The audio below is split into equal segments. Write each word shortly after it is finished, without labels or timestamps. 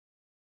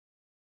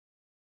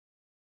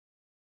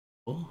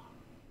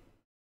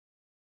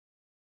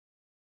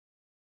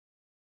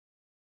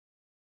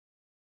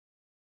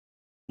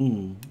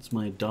It's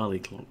my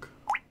Dali clock.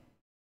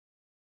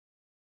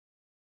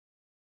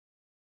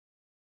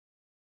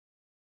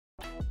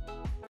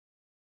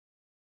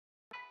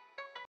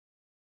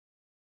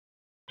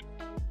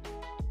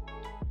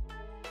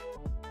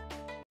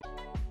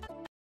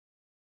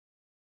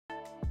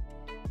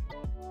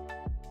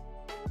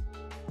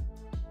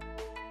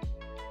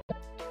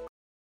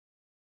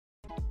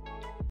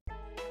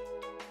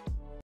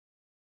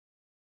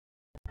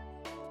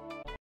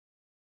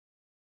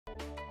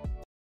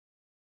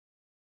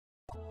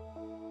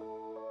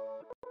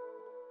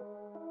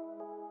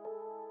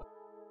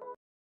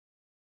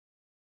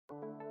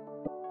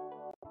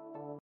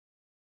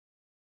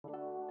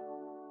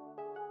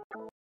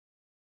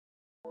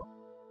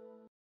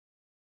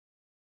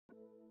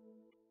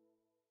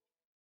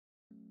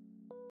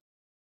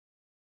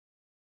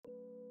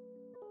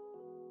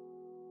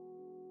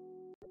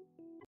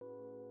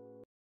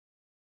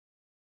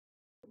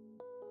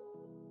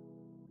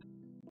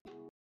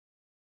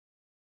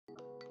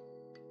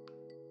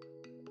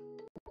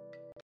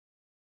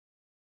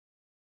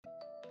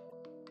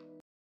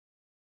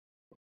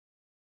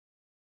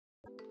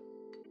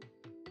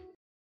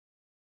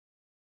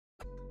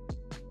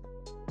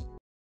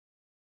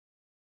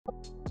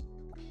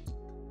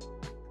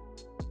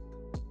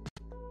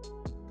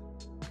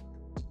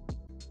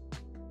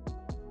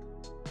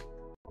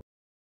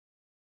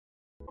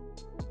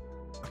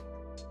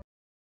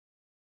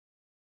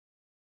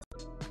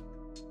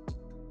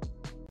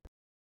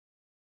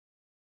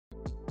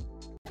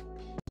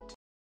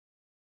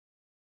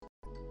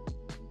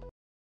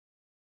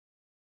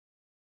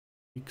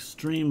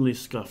 Extremely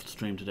scuffed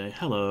stream today.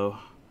 Hello.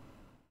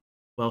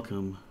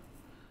 Welcome.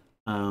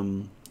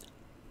 Oh,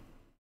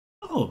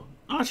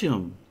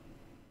 Artyom.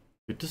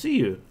 Good to see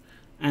you.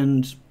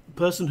 And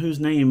person whose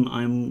name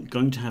I'm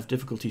going to have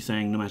difficulty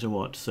saying no matter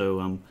what,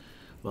 so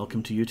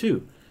welcome to you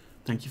too.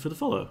 Thank you for the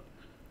follow.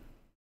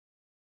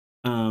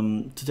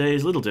 Today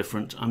is a little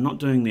different. I'm not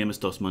doing the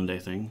MS-DOS Monday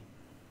thing.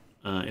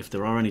 If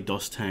there are any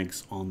DOS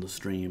tags on the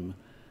stream,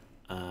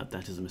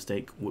 that is a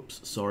mistake.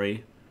 Whoops,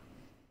 sorry.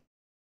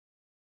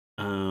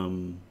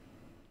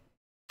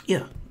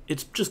 Yeah,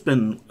 it's just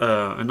been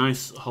a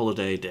nice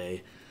holiday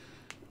day,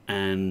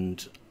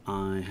 and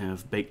I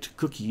have baked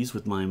cookies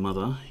with my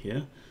mother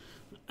here,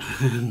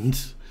 and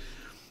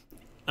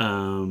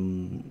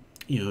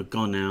you know,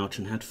 gone out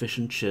and had fish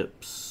and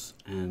chips,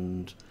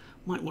 and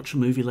might watch a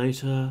movie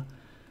later.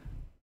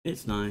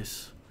 It's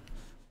nice.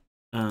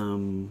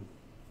 One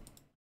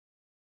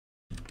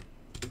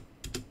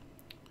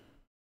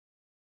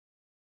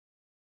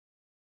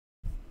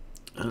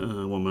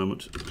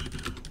moment.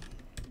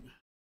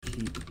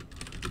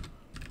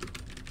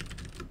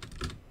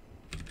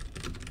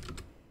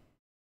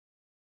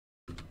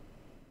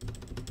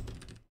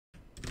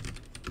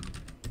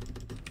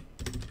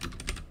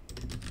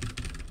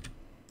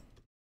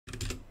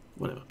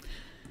 Whatever.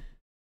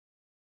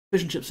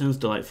 Fish and chip sounds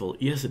delightful.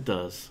 Yes, it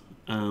does.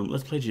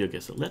 Let's play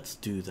Geoguessr. Let's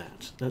do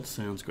that. That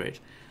sounds great.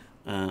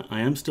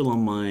 I am still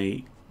on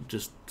my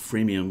just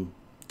freemium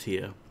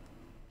tier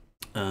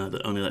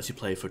that only lets you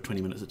play for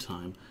 20 minutes at a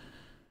time.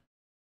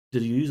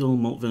 Did you use all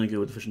malt vinegar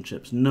with the fish and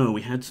chips? No,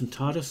 we had some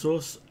tartar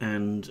sauce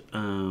and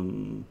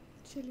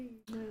chili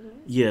mayonnaise.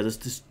 Yeah, there's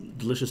this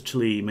delicious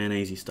chili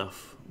mayonnaise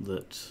stuff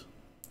that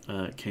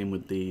came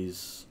with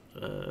these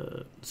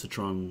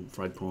citron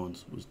fried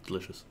prawns. It was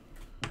delicious.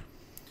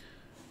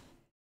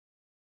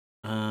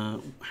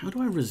 How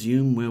do I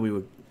resume where we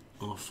were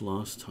off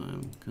last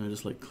time? Can I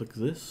just like click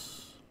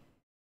this?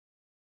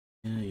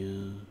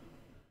 Yeah.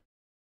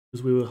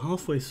 Because we were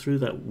halfway through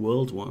that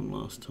world one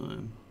last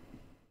time.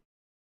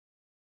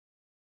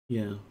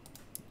 Yeah.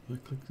 If I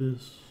click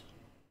this,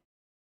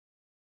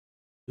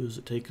 does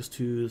it take us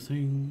to the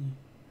thing?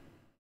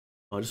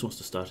 Oh, it just wants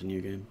to start a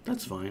new game.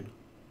 That's fine.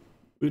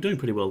 We were doing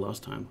pretty well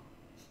last time.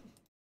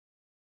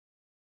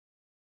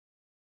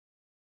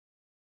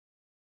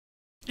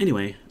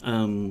 Anyway,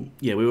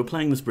 yeah, we were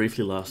playing this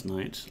briefly last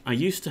night. I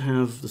used to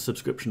have the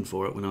subscription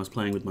for it when I was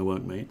playing with my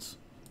workmates.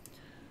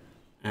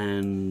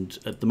 And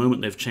at the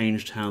moment they've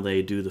changed how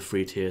they do the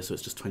free tier, so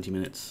it's just 20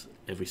 minutes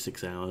every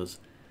 6 hours.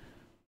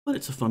 But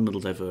it's a fun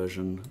little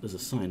diversion. There's a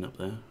sign up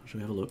there. Shall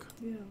we have a look?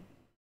 Yeah.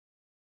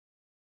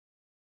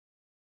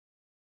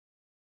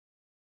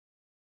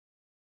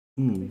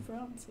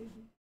 France,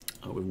 even.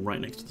 Oh, we're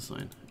right next to the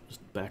sign.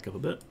 Just back up a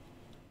bit.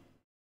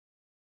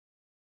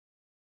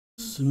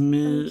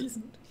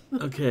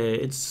 Okay,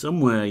 it's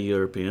somewhere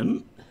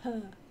European.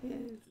 Yeah.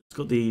 It's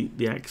got the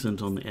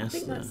accent on the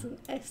S there. I think that's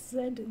an SZ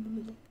in the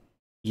middle.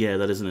 Yeah,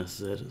 that is an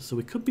SZ. So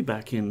we could be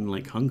back in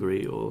like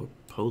Hungary or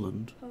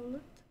Poland.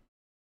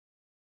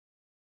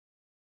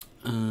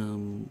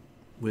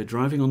 We're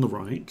driving on the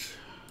right.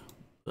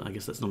 But I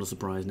guess that's not a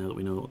surprise now that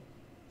we know what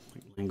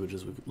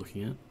languages we're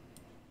looking at.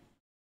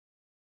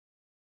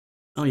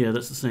 Oh yeah,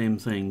 that's the same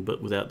thing,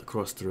 but without the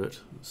cross through it.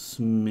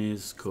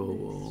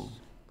 Smizko.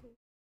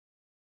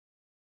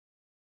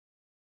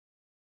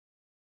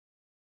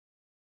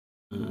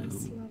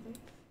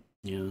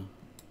 Yeah.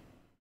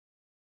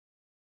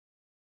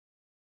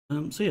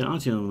 So yeah,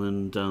 Artyom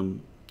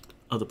and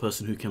other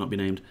person who cannot be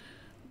named.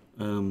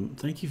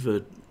 Thank you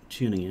for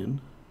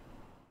tuning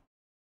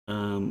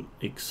in.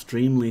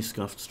 Extremely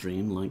scuffed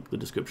stream, like the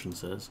description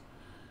says.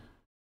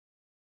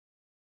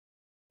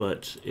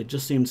 But it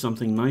just seemed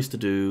something nice to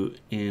do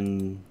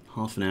in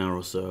half an hour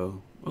or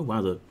so. Oh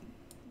wow, the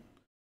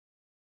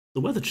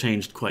weather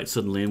changed quite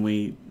suddenly and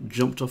we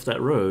jumped off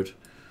that road.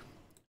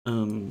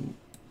 And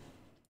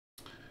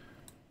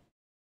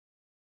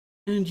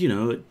you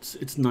know,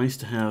 it's nice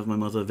to have my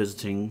mother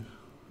visiting,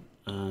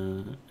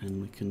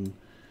 and we can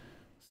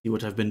see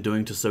what I've been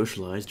doing to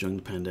socialize during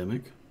the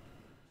pandemic.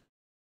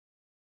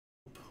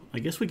 I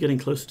guess we're getting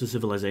closer to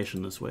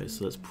civilization this way,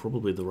 so that's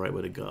probably the right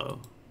way to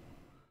go.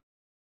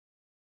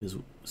 Because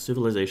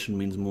civilization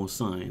means more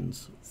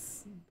signs.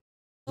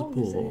 Oh,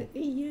 is it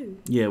EU?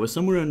 Yeah, we're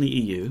somewhere in the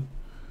EU.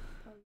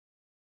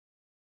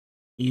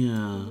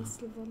 Yeah.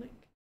 Slavonic.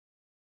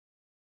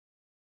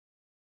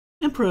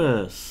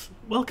 Empress,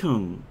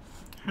 welcome.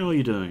 How are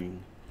you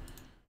doing?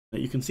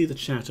 You can see the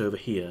chat over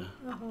here.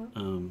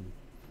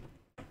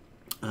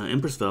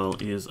 Empress Vel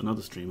is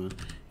another streamer. In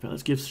fact,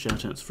 let's give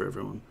shout-outs for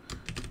everyone.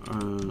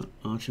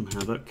 Archim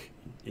Havoc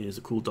is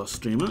a cool DOS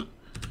streamer.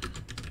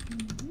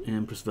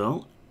 Empress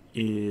Vel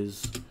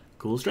is a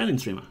cool Australian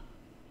streamer.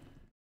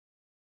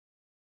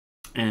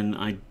 And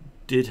I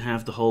did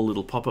have the whole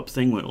little pop-up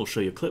thing where it'll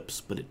show you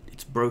clips, but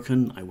it's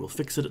broken. I will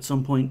fix it at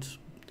some point.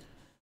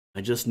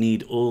 I just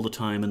need all the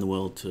time in the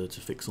world to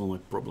fix all my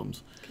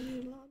problems.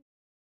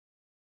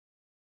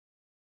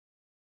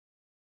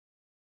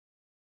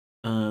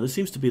 This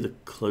seems to be the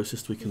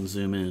closest we can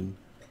zoom in.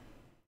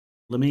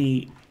 Let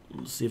me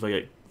see if I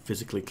get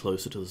physically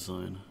closer to the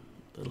sign.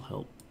 That'll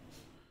help.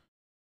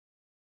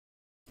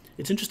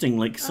 It's interesting,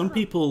 like some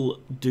people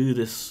do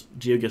this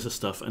GeoGuessr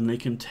stuff and they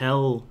can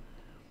tell...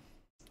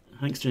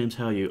 Thanks, James,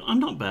 how are you? I'm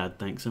not bad,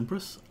 thanks,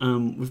 Empress.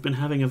 We've been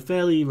having a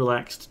fairly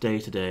relaxed day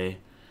today.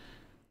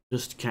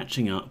 Just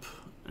catching up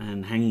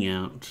and hanging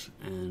out,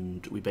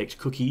 and we baked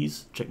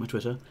cookies. Check my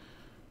Twitter.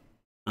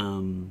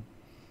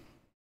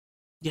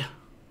 Yeah,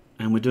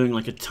 and we're doing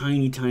like a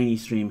tiny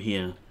stream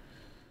here,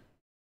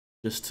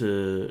 just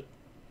to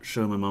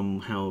show my mum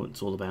how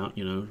it's all about.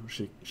 You know,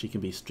 she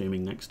can be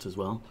streaming next as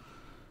well,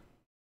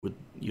 with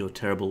your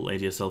terrible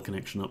ADSL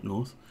connection up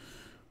north.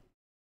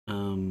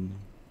 I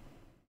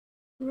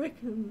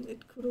reckon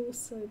it could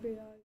also be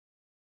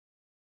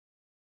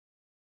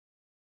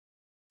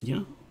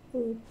yeah.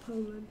 Or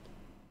Poland.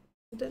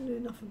 I don't know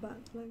enough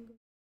about the language.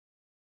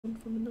 One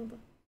from another.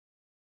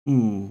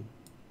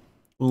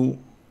 Well,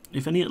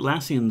 if any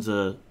Atlassians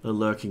are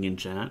lurking in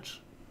chat,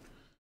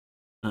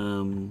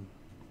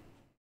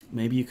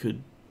 maybe you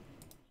could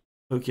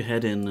poke your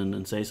head in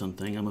and say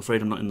something. I'm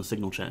afraid I'm not in the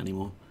signal chat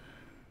anymore.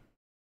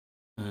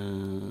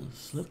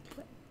 Slip.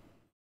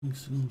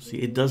 See,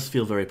 it does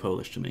feel very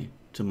Polish to me,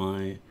 to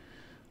my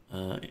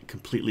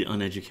completely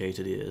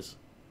uneducated ears.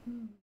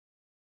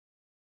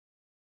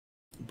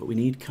 But we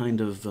need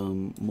kind of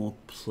more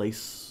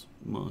place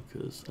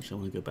markers. Actually,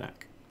 I want to go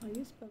back.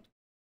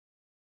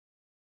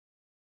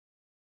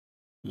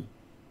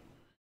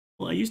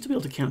 Well, I used to be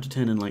able to count to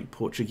 10 in like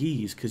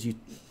Portuguese because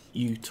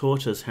you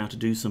taught us how to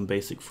do some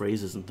basic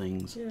phrases and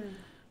things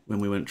when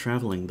we went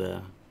traveling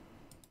there.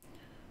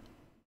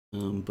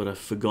 But I've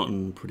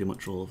forgotten pretty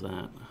much all of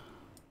that.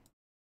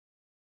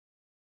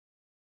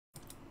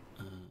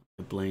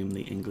 I blame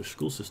the English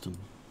school system.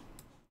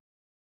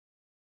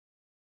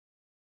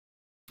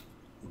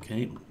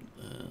 Okay,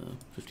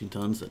 15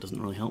 tons, that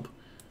doesn't really help.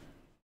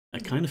 I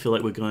kind of feel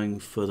like we're going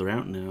further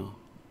out now.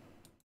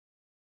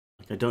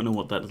 Like, I don't know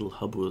what that little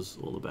hub was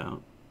all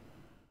about.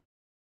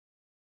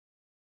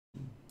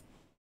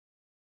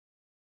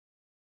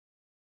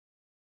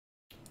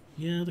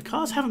 Yeah, the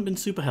cars haven't been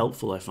super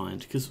helpful, I find,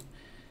 because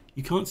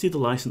you can't see the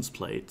license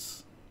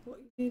plates.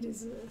 What you need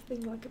is a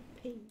thing like a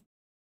P.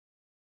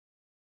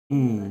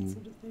 That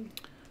sort of thing.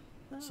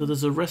 So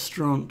there's a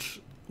restaurant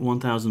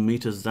 1,000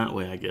 meters that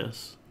way, I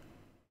guess.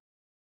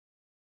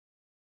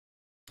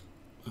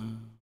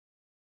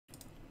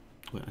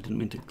 Wait, I didn't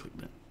mean to click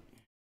that.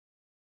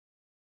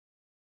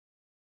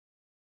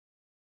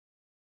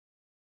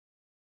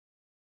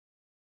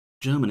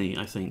 Germany,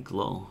 I think,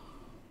 lol.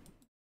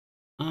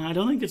 I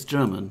don't think it's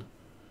German.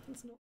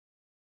 It's not.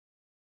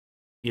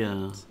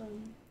 Yeah. But,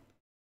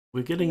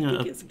 we're getting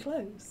it's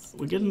close.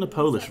 We're getting a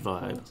Polish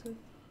vibe.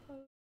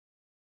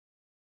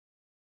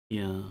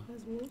 Yeah.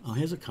 Oh,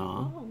 here's a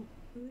car. Oh,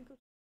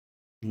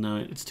 no,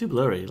 it's too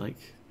blurry. Like,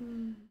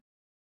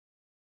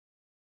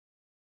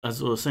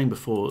 as I was saying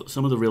before,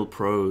 some of the real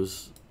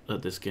pros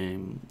at this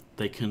game,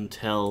 they can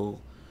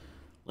tell,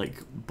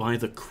 like, by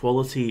the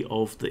quality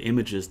of the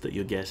images that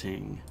you're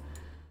getting,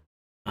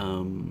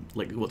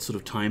 like what sort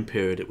of time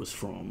period it was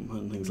from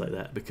and things like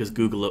that, because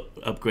Google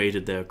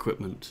upgraded their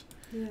equipment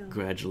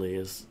gradually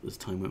as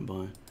time went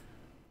by.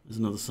 There's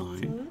another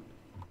sign.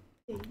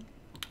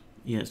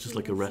 Yeah, it's just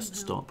like a rest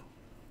stop.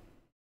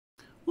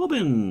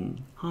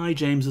 Robin! Hi,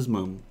 James's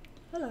mum.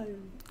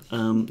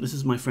 Hello. This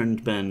is my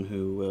friend Ben,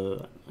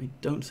 who I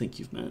don't think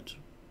you've met,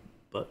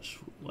 but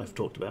I've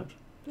talked about.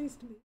 Pleased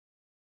to meet you.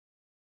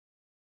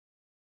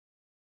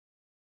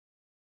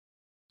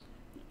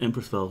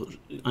 Empress fell.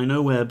 I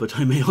know where, but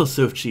I may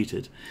also have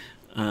cheated.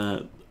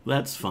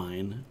 That's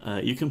fine.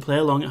 You can play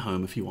along at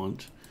home if you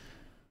want.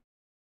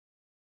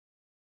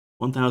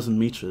 1,000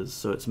 meters,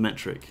 so it's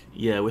metric.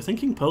 Yeah, we're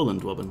thinking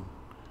Poland, Robin.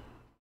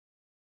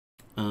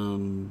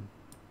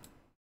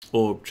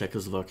 Or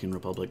Czechoslovakian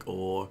Republic,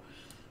 or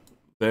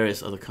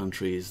various other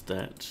countries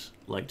that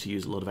like to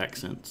use a lot of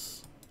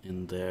accents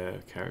in their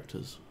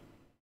characters.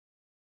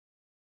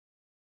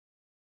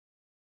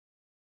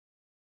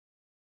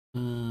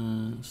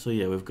 So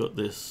yeah, we've got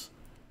this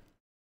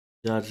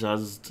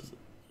Jajazd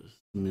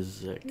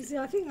Mizek. You see,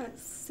 I think that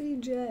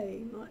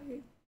CJ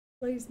might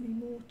raise me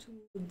more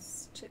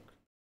towards Czech.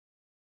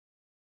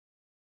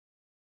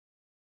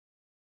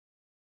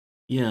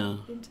 Yeah.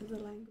 Into the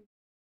language.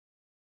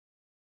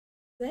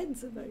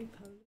 Zeds are very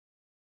Polish.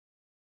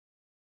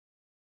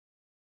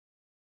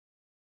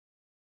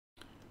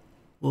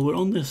 Well, we're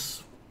on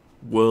this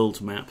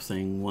world map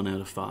thing, 1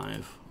 out of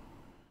 5.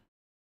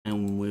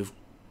 And we've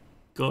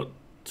got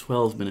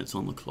 12 minutes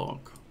on the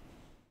clock.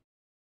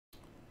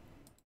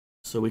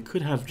 So we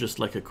could have just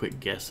like a quick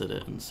guess at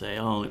it and say,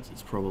 oh,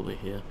 it's probably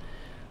here.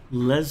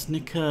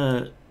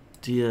 Lesnica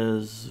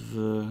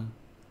Diazv.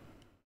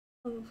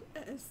 Oh,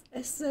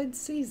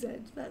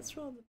 SZCZ, that's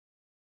rather.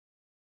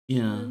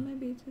 Yeah.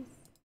 Maybe it is.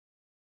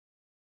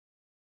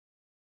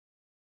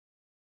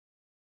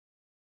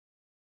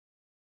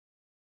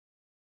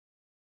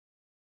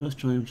 First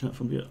try and chat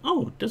from you.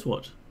 Oh,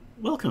 Deswat.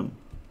 Welcome.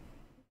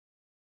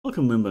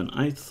 Welcome, Moonburn.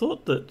 I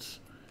thought that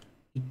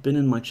you'd been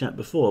in my chat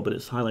before, but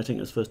it's highlighting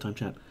it as first time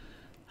chat.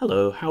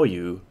 Hello, how are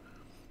you?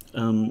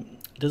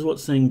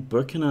 Deswat's saying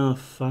Burkina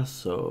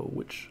Faso,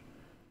 which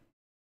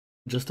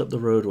just up the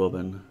road,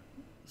 Robin.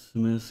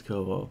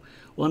 Smithkovo.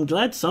 Well, I'm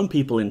glad some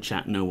people in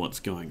chat know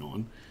what's going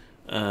on,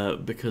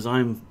 because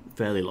I'm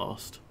fairly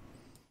lost.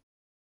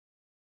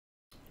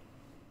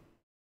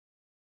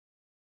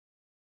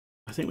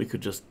 I think we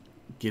could just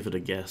give it a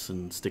guess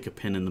and stick a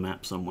pin in the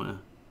map somewhere.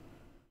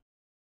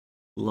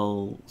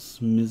 Lol,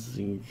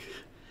 smizing.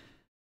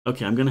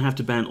 Okay, I'm gonna have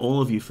to ban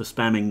all of you for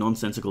spamming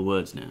nonsensical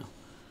words now.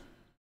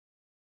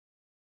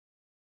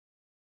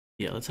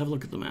 Yeah, let's have a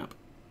look at the map,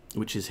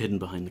 which is hidden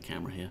behind the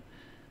camera here.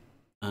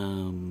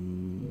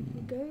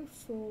 Go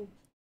for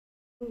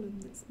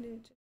Poland that's near.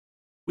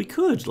 We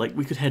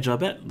could hedge our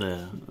bet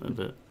there a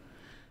bit.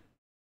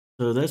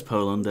 So there's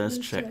Poland, there's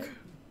Czech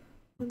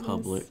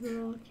Republic.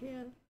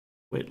 Slovakia.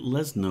 Wait,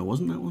 Lesno,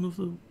 wasn't that one of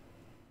them?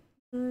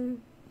 No,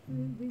 I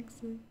don't think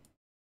so.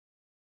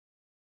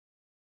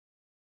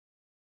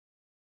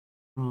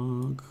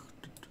 Prague.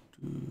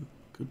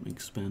 Could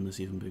expand this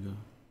even bigger.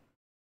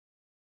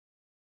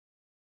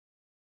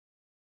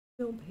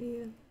 Job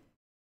here.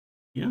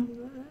 Yeah.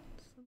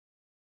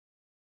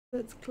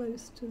 That's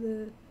close to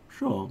the.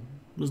 Sure.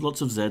 There's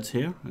lots of Zs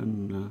here,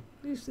 and.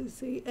 Used to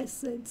see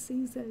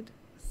SZCZ.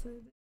 So.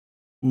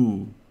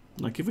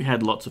 Like if we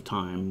had lots of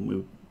time,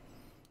 we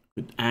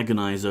could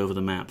agonize over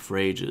the map for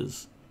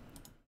ages.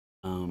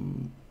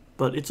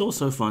 But it's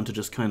also fun to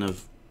just kind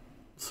of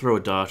throw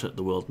a dart at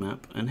the world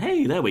map, and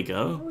hey, there we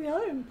go. Oh, we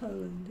are in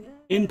Poland, yeah.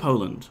 In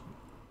Poland.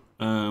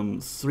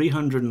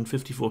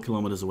 354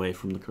 kilometers away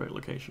from the correct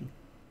location.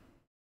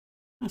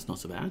 That's not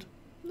so bad.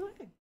 No.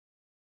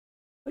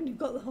 When you've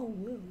got the whole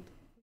world.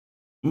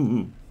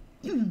 You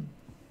get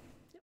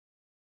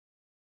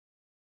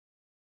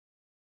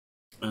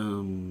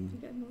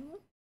another one?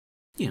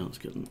 Yeah, let's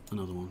get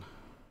another one.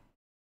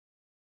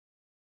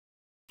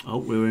 Oh,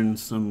 we're in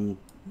some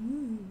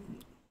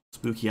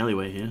spooky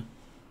alleyway here.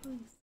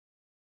 Nice.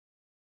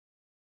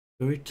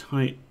 Very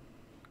tight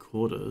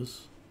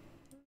quarters.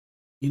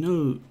 You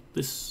know,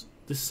 this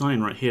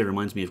sign right here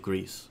reminds me of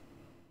Greece.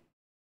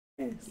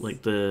 Yes.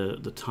 Like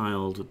the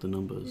tiled with the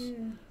numbers. Yes.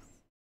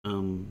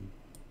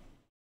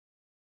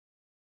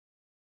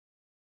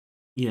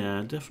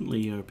 Yeah, definitely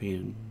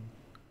European.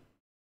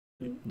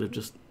 They're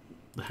just,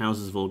 the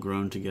houses have all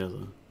grown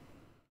together.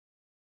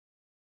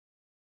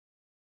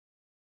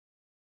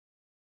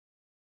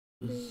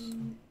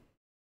 Roughy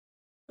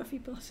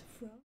part of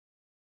France.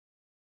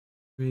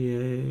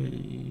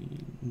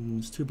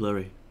 It's too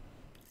blurry.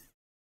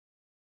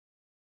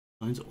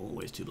 Mine's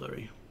always too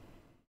blurry.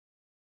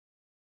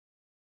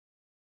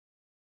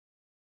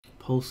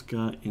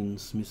 Polska in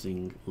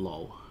Smithing,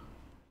 lol.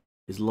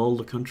 Is lol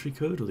the country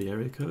code or the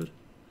area code?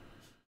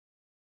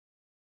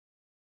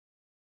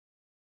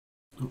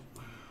 Oh.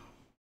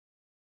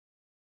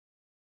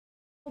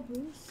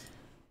 Bubbles.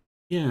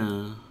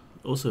 Yeah,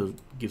 also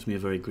gives me a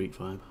very Greek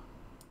vibe.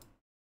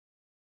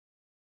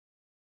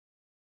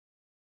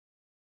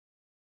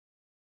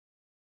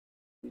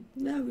 We'd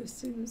know as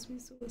soon as we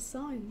saw a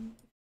sign.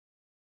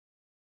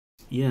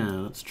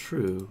 Yeah, that's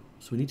true.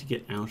 So we need to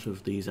get out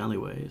of these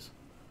alleyways.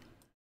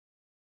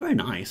 Very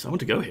nice. I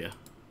want to go here.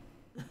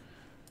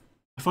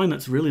 I find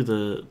that's really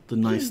the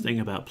nice thing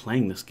about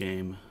playing this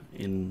game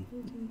in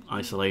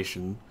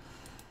isolation.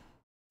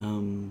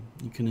 You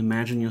can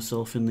imagine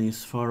yourself in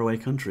these faraway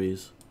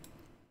countries.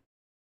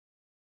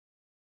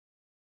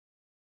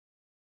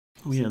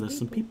 Oh yeah, there's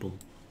some people.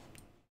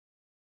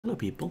 Hello,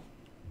 people.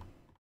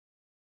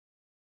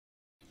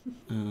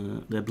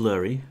 They're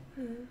blurry.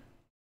 Yeah.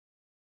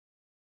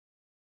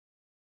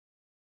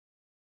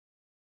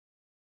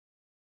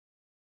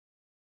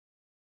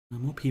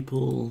 More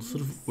people.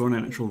 Sort of. We're on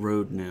an actual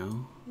road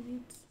now.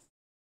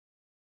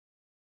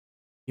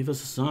 Give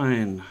us a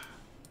sign.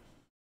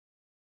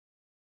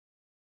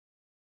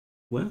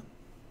 Where?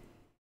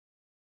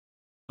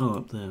 Oh,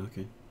 up there.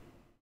 Okay.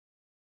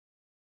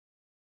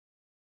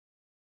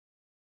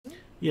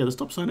 Yeah, the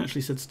stop sign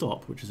actually said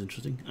stop, which is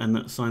interesting, and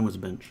that sign was a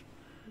bench.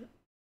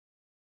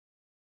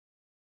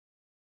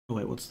 Oh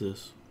wait, what's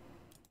this?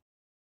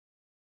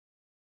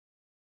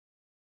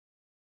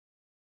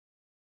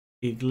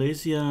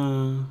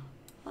 Iglesia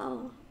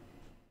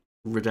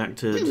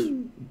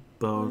redacted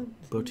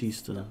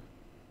Bautista.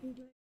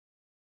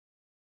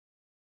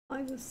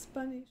 I was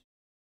Spanish.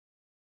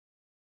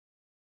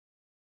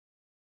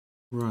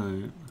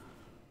 Right.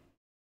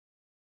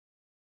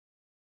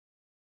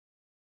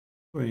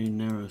 Very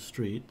narrow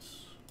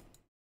streets.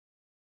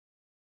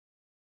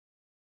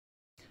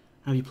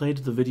 Have you played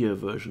the video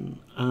version?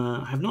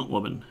 I have not,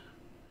 Wobbin.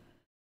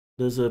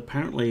 There's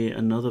apparently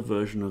another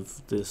version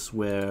of this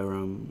where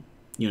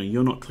you know,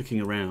 you're not clicking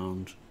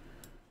around,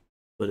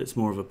 but it's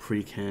more of a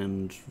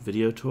pre-canned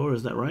video tour.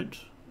 Is that right?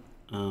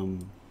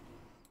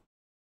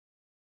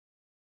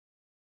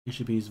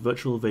 HTTP's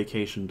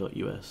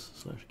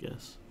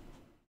virtualvacation.us/guess.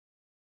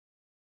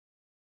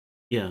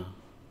 Yeah.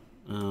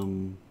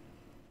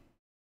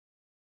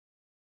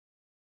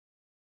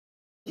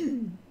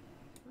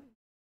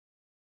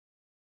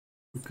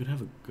 We could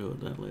have a go at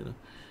that later.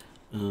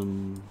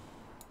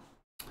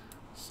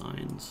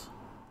 Signs.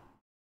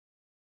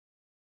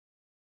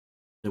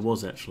 There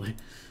was actually.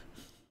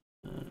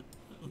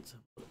 Let's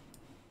have a look.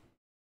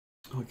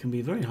 Oh, it can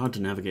be very hard to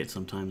navigate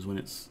sometimes when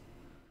it's.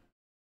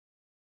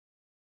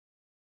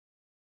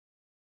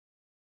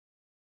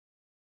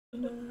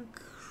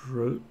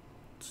 Croat.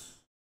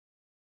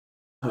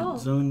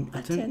 Zone.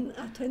 Attention.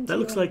 That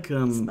looks like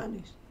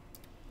Spanish.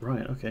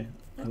 Right. Okay.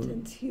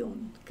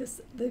 Attention,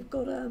 because they've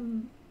got a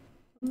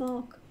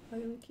mark. I'm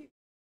going to keep.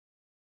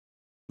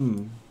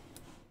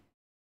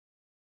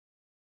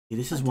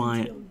 This is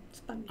why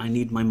I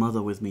need my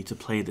mother with me to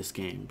play this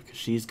game, because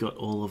she's got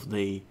all of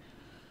the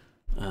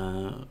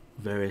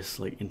various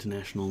like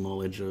international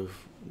knowledge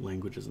of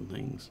languages and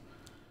things.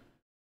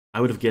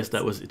 I would have guessed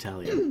that was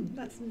Italian.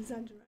 That's an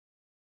exaggeration.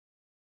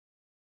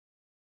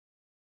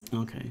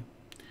 Okay.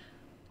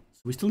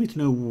 So we still need to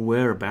know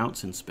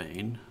whereabouts in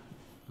Spain.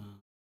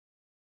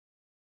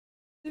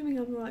 Assuming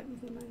I'm right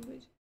with the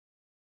language.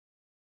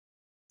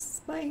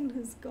 Spain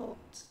has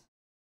got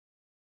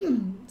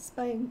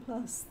Spain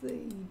plus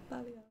the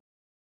Balearics.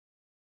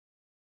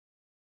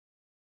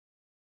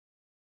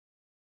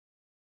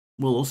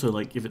 Well, also,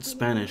 like, if it's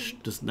Spanish,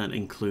 doesn't that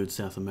include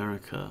South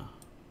America?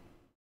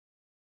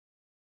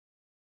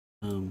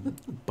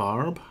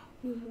 Barb?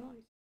 You're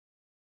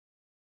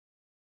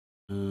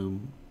right.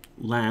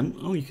 LAN.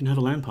 Oh, you can have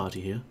a LAN party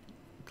here.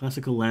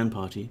 Classical LAN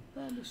party.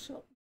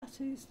 Barbershop,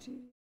 tattoos to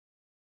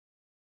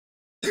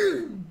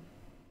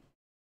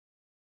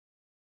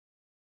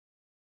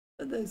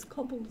but those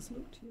cobbles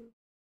look to you.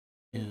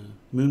 Yeah.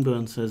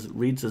 Moonburn says,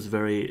 reads as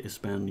very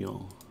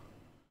Espanol.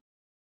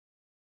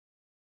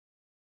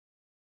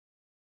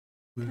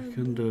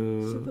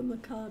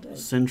 Supermercado.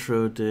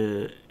 Centro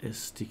de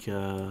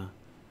Estica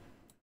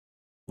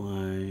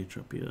y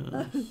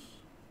Trapias.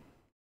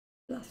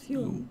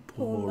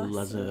 Por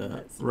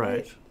laser.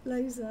 Right.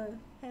 Laser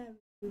hair.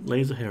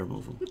 Laser hair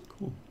removal.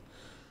 Cool.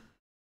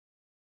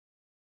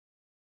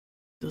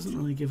 Doesn't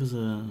really give us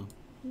a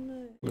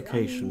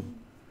location.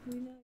 We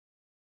know.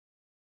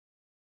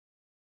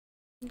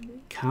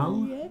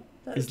 Cal? Yeah,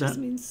 that is just that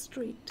means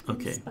street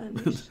okay? In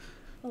Spanish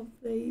of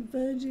the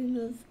Virgin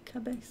of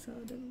Cabeza.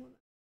 I don't know what.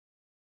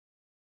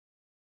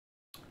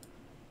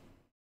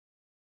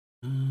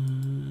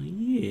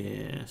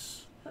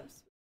 Yes.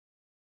 Perhaps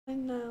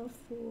I'm now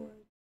for.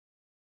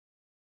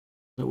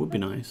 That would be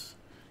nice.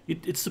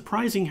 It's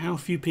surprising how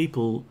few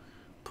people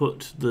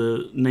put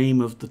the name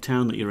of the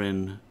town that you're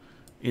in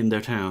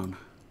their town.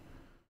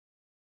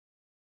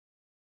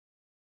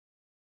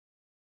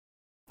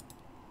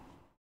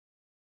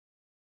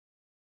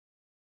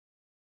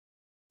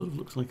 Sort of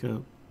looks like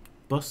a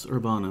bus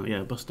urbana.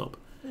 Yeah, bus stop.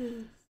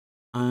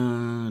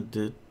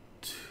 De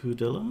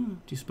Tudela?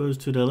 Do you suppose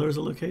Tudela is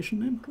a location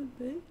name? Could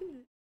be,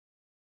 couldn't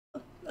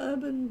it?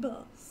 Urban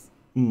bus.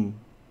 Or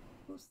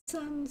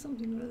San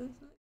something or other.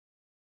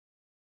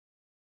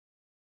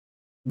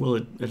 Well,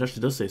 it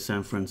actually does say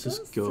San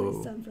Francisco. It does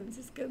say San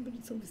Francisco, but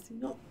it's obviously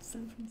not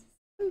San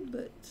Francisco,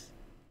 but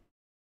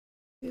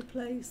a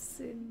place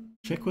in.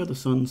 Check where the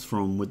sun's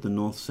from with the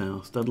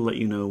north-south. That'll let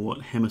you know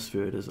what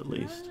hemisphere it is at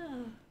least.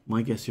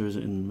 My guess here is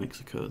in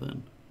Mexico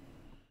then.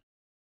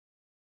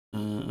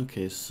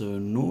 Okay, so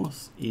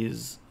north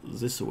is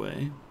this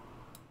way.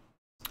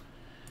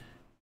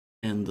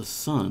 And the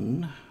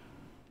sun,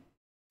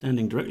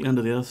 standing directly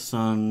under the Earth's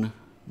sun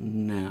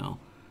now.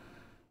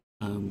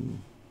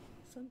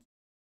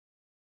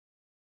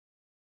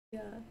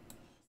 Yeah.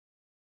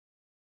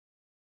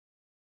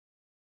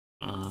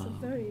 It's a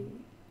very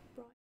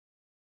bright.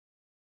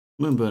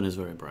 Moonburn is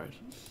very bright.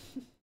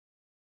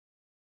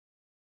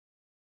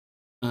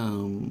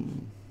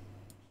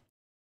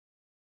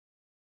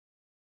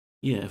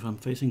 Yeah, if I'm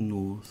facing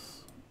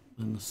north,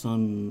 then the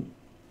sun...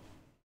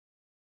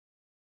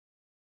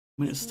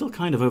 I mean, it's still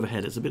kind of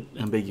overhead. It's a bit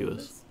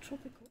ambiguous. It's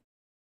tropical.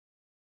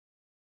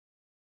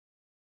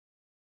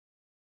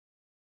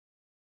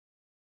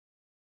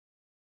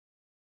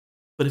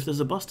 But if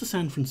there's a bus to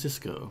San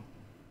Francisco,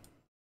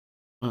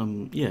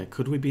 yeah,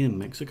 could we be in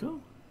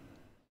Mexico?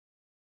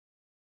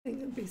 I think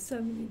there'd be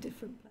so many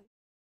different places.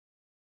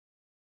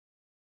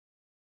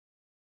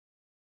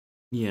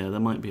 Yeah,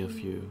 there might be a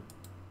few.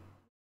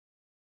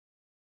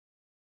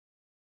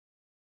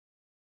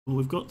 Well,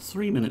 we've got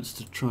 3 minutes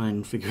to try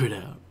and figure it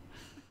out.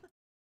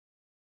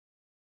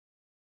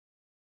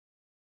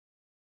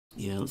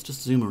 Yeah, let's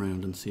just zoom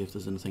around and see if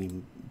there's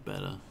anything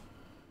better.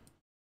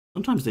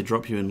 Sometimes they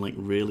drop you in like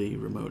really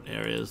remote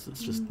areas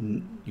that's just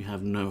you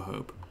have no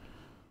hope.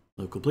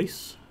 Local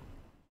police.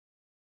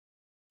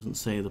 Doesn't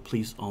say the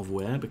police of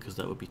where because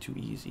that would be too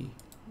easy.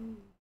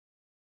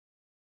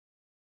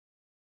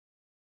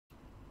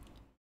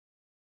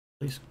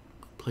 Place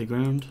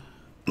playground.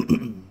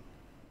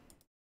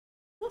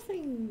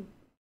 Nothing.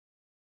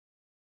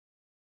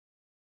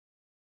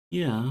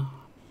 Yeah.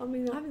 I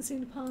mean, I haven't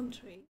seen a palm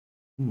tree.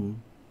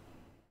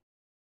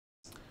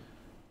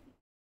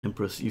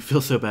 Empress, you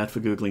feel so bad for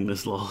Googling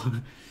this, lol.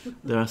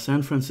 There are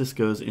San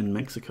Franciscos in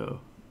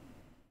Mexico.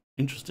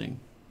 Interesting.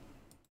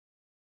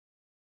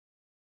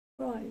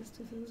 Surprised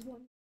if there was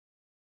one.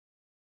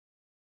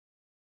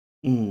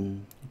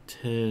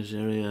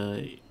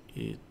 Tergeria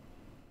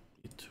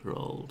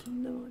Itrold.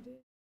 No idea.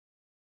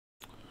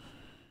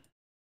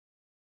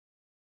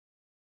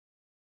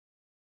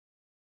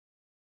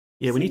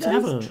 Yeah, we need to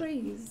have a...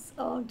 trees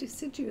are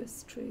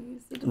deciduous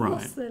trees that have Right.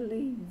 lost their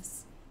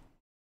leaves.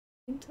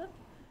 Winter?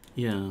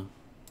 Yeah.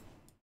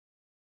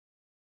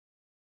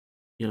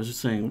 Yeah, I was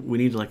just saying, we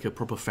need like a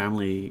proper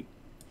family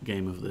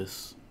game of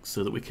this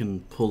so that we can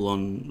pull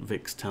on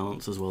Vic's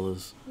talents as well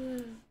as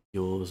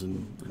yours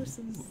and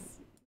Christmas.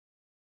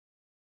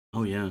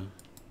 Oh yeah.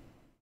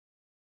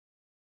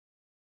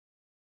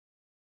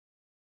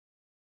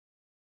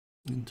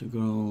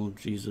 Integral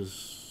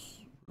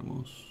Jesus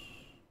Ramos.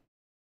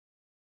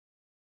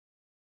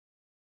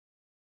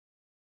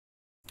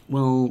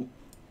 Well,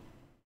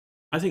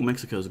 I think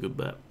Mexico's a good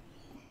bet.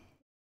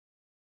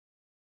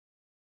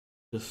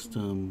 Just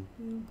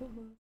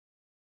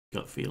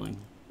gut feeling.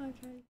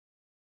 Okay.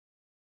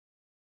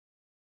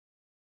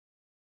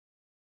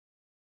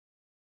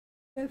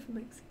 Go for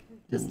Mexico.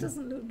 Just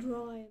doesn't look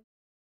dry.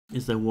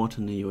 Is there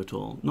water near you at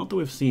all? Not that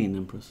we've seen,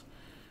 Empress.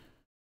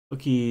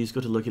 Loki's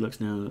got to Loki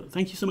Lux now.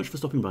 Thank you so much for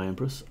stopping by,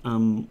 Empress.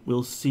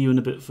 We'll see you in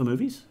a bit for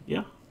movies.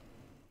 Yeah.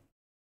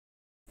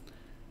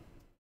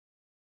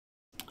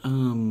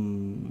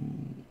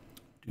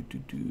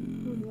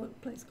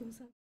 What place called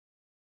that?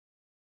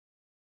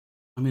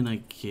 I mean,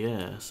 I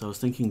guess. I was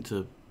thinking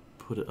to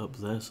put it up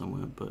there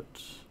somewhere,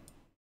 but...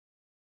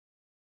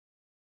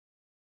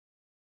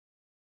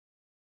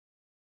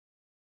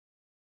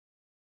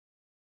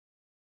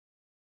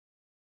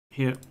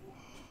 Here.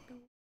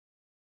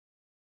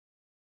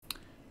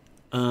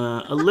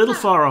 A little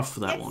far off for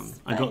that one.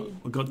 I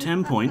got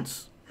 10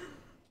 points.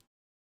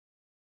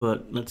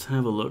 But let's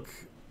have a look.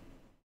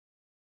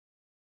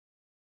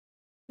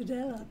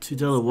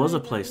 Tudela was a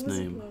place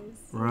name.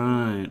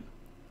 Right.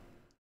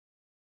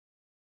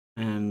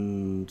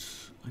 And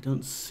I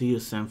don't see a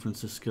San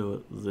Francisco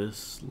at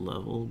this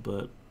level,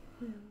 but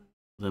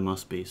there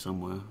must be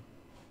somewhere.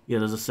 Yeah,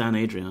 there's a San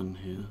Adrian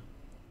here.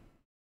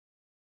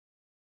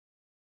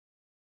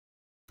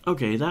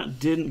 Okay, that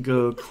didn't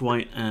go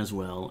quite as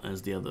well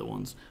as the other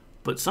ones,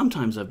 but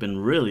sometimes I've been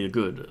really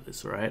good at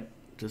this, right?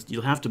 Just,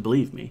 you'll have to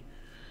believe me.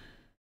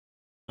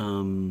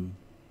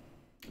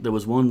 There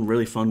was one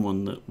really fun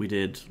one that we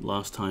did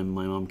last time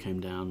my mum came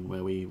down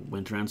where we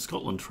went around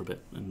Scotland for a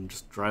bit and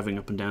just driving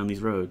up and down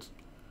these roads.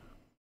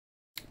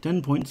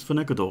 10 points for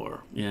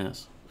Negador,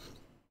 yes.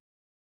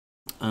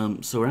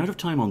 So we're out of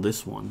time on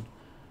this one,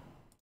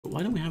 but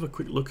why don't we have a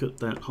quick look at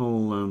that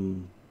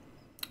whole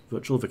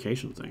virtual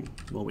vacation thing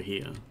while we're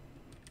here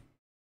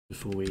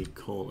before we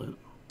call it.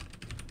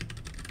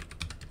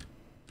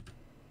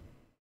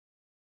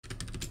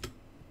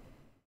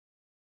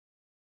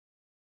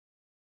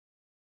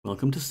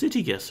 Welcome to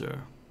City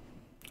Guesser.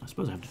 I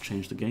suppose I have to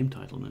change the game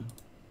title now.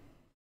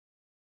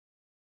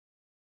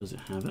 Does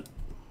it have it?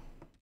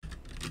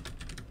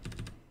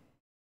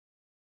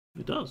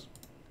 It does.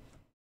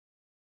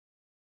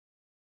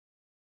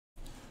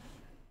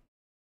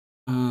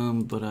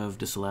 But I've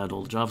disallowed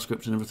all the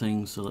JavaScript and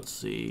everything, so let's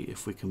see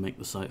if we can make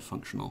the site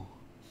functional.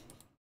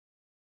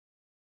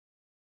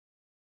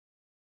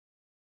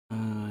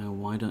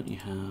 Why don't you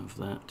have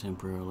that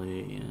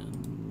temporarily?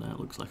 And that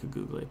looks like a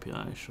Google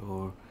API,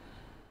 sure.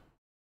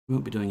 We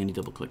won't be doing any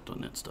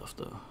double-click.net stuff,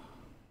 though.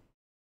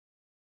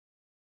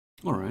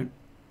 All right.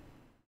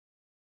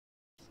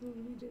 So what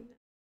do we do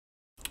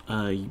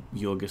now?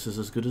 Your guess is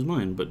as good as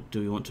mine, but do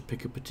we want to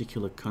pick a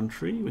particular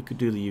country? We could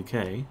do the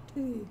UK. Do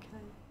the UK.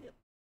 Yep.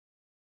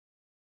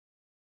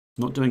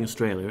 Not doing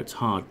Australia, it's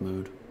hard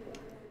mode.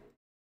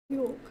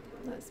 York,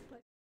 that's the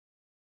place.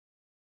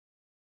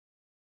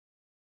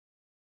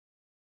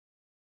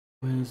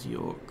 Where's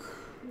York?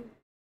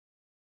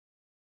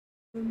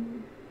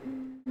 Somewhere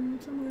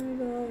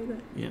over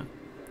there. Yeah.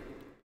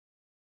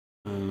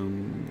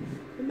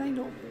 It may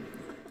not be.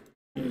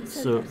 Having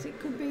said So that, it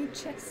could be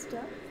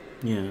Chester,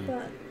 yeah.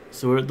 but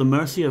So we're at the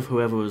mercy of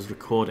whoever was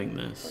recording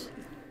this.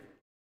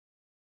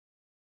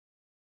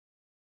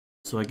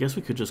 So I guess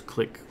we could just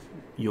click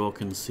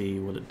York and see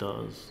what it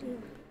does.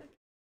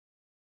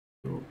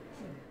 York,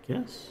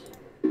 yes?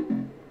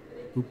 Boop,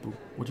 boop.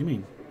 What do you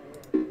mean?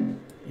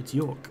 It's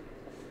York.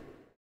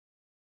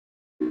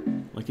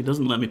 Like, it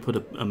doesn't let me put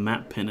a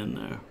map pin in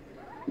there.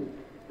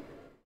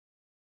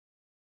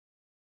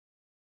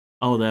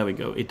 Oh, there we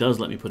go. It does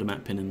let me put a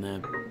map pin in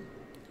there.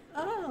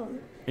 oh,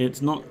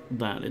 It's not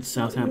that, it's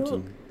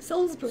Southampton. York.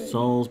 Salisbury.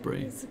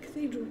 Salisbury. It's a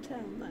cathedral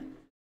town, that.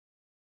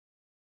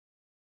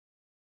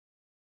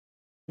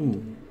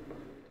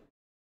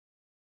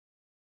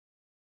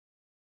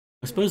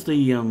 I suppose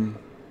the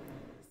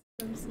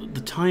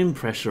time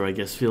pressure, I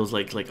guess, feels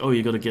like oh,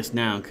 you got to guess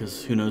now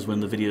because who knows when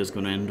the video is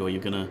going to end, or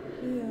you're going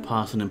to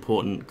pass an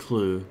important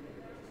clue.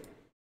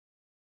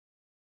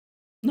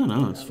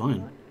 No, it's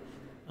fine.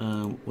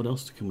 What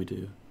else can we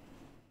do?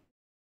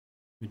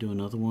 We do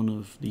another one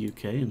of the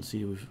UK and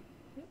see if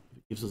it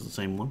gives us the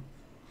same one.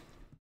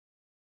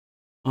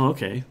 Oh,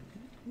 okay.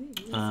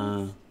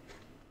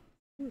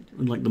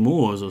 Like the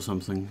Moors or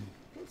something.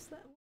 What's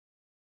that?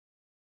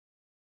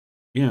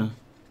 Yeah,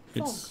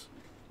 Fog. it's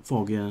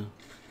fog. Yeah,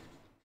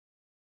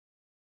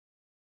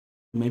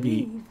 maybe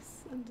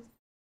Leaves under.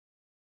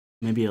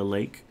 maybe a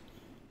lake.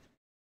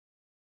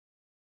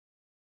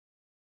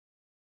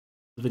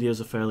 The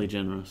videos are fairly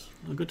generous.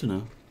 Oh, good to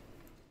know.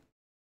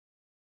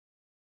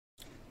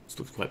 This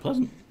looks quite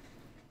pleasant.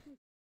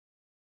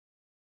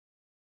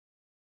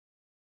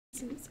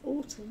 So it's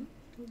autumn.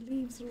 The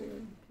leaves are all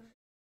in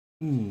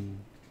place.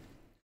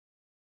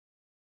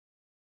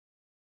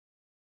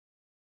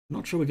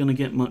 Not sure we're going to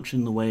get much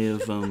in the way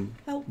of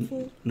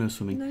Helpful. no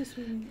swimming. No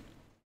swimming.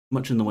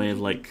 Much in the way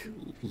of like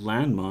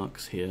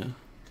landmarks here.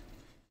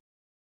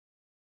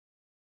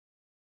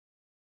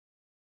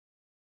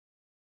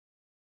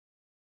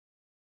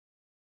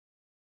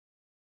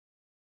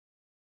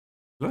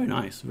 Very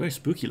nice, very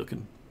spooky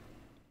looking.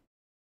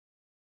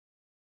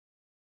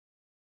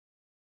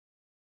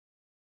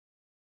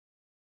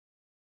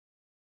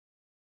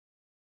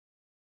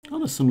 Oh,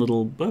 there's some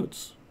little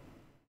boats.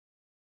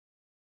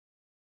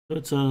 So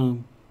it's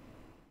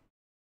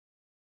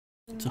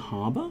a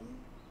harbour?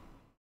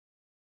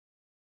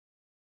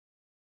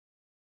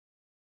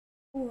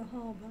 Or a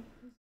harbour.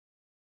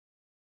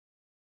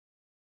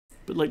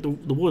 But like the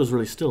water's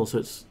really still, so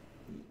it's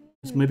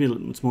maybe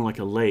it's more like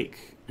a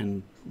lake,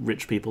 and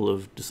rich people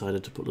have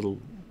decided to put little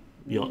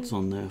yachts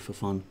on there for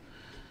fun.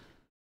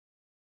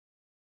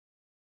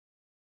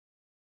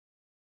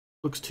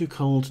 Looks too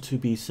cold to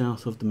be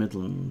south of the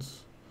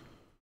Midlands.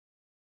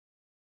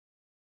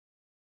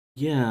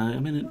 Yeah, I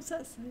mean it What's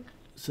that say?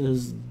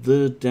 says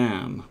the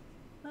dam.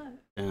 Oh,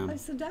 Dam.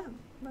 it's a dam.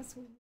 That's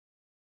all.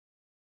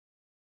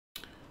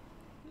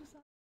 What's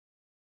that?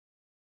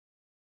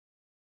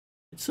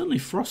 It's certainly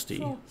frosty.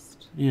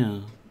 Frost.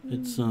 Yeah,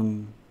 it's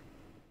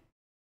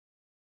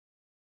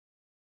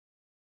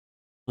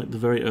like the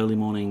very early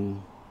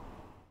morning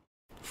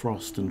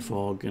frost and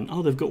fog, and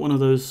oh, they've got one of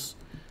those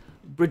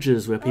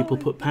bridges where people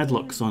put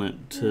padlocks on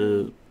it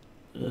to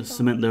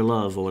cement their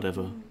love or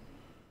whatever,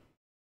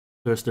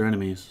 curse their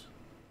enemies.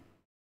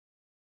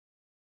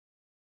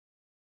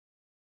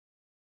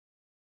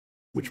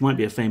 Which might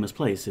be a famous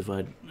place if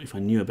I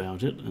knew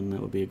about it, and that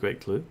would be a great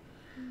clue.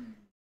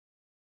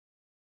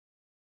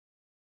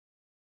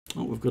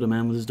 Oh, we've got a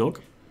man with his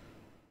dog.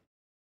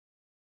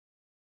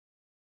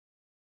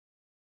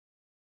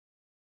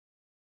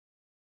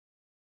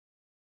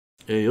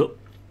 Hey up.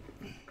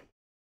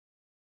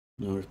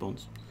 No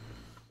response.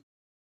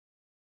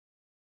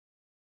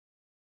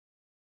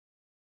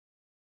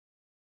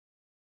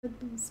 Let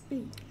them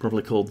speak.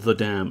 Probably called the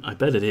dam. I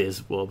bet it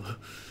is, Wob.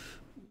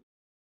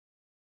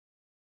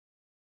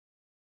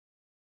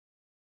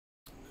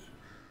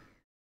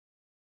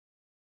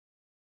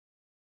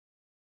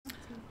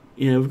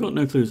 Yeah, we've got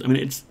no clues. I mean,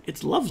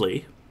 it's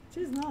lovely. It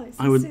is nice.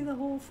 I would see the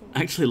hawthorn.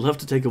 actually love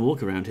to take a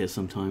walk around here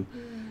sometime.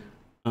 Yeah.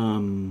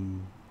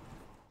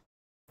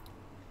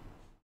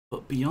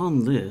 But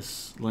beyond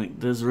this, like,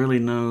 there's really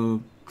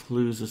no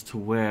clues as to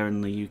where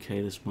in the UK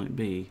this might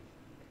be.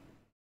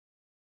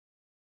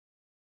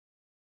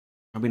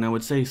 I mean, I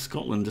would say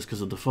Scotland just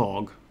because of the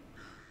fog.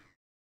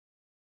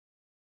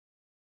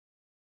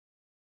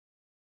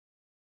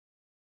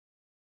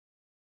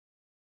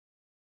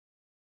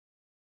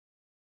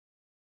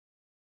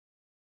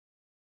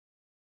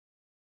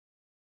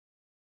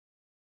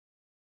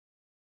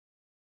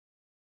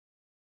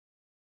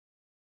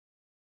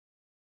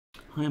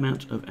 High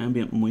amount of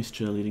ambient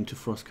moisture leading to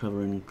frost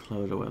cover in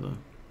cloudy weather.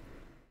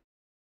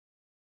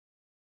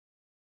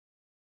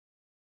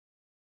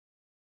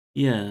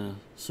 Yeah,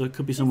 so it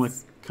could be somewhere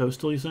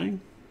coastal, you're saying?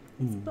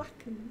 It's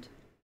blackened.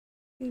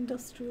 The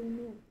industrial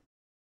north.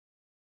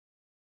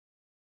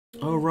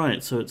 Oh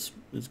right, so it's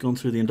gone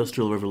through the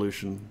Industrial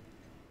Revolution.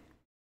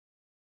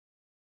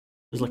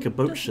 There's like a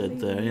boat shed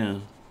there, yeah.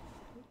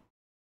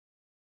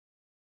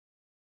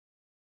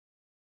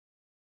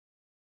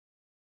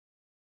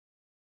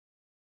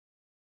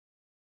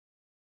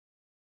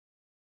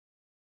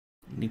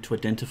 You need to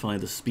identify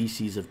the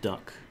species of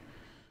duck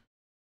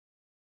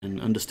and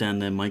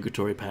understand their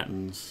migratory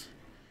patterns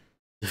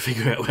to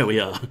figure out where we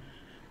are.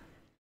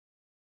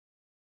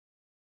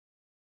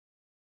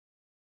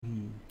 I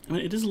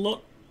mean,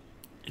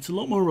 it's a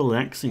lot more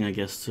relaxing, I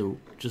guess, to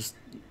just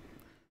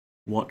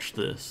watch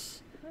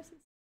this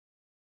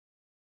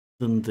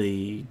than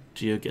the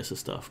GeoGuessr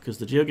stuff, because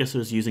the GeoGuessr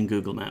is using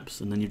Google Maps,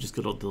 and then you just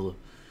got all the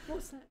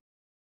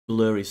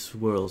blurry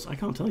swirls. I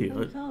can't tell you.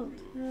 I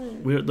can't. No.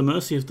 We're at the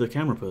mercy of the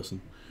camera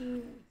person.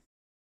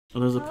 Oh,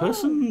 there's a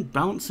person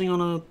balancing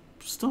on a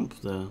stump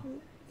there.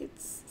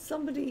 It's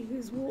somebody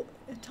who's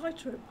a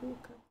tightrope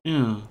walker.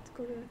 Yeah. It's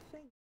got a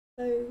thing.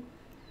 So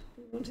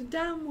we want a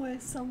dam where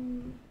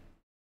some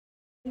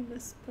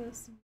famous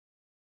person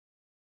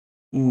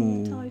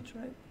on a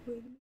tightrope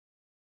with.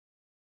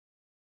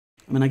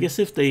 I mean, I guess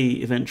if they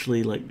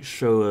eventually like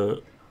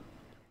show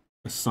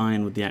a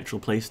sign with the actual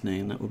place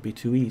name, that would be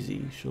too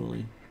easy,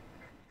 surely.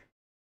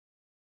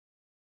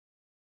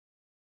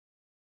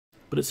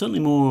 But it's certainly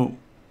more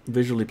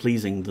visually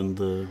pleasing than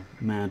the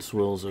mad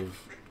swirls of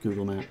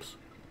Google Maps.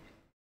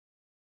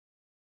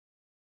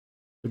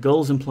 The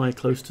gulls imply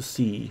close to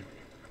sea.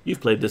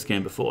 You've played this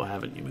game before,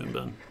 haven't you,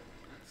 Moonburn?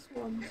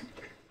 Swans.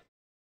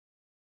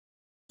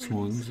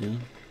 Swans, yeah.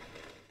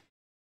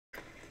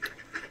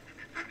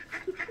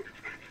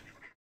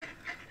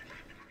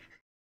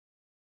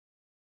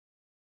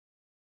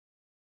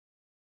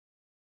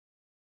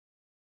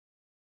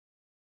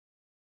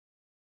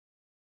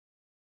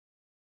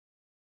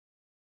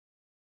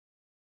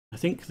 I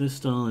think this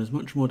style is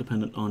much more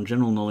dependent on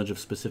general knowledge of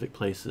specific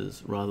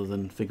places rather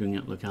than figuring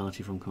out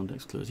locality from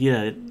context clues.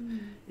 Yeah,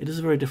 it is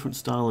a very different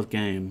style of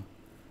game.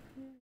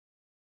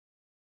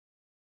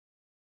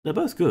 They're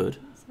both good.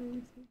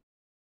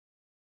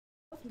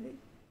 Lovely.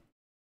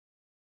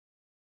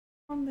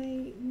 On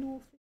the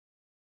north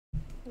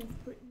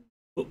of Britain.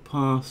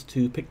 Footpath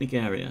to picnic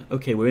area.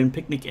 Okay, we're in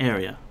picnic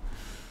area.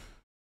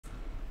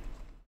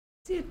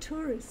 See a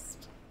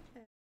tourist.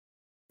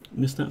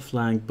 Missed that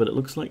flag, but it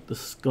looks like the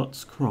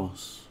Scots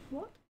Cross.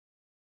 What?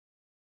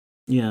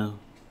 Yeah.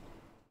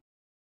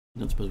 I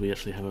don't suppose we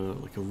actually have a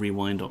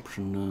rewind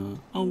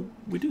option. Oh,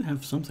 we do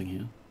have something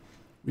here.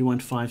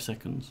 Rewind 5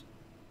 seconds.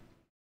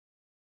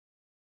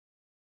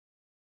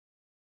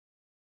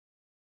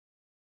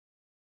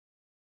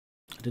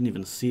 I didn't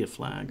even see a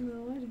flag.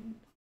 No, I didn't.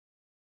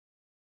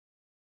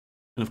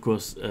 And of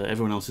course,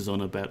 everyone else is on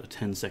about a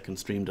 10-second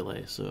stream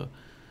delay, so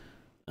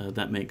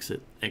that makes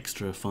it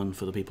extra fun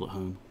for the people at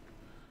home.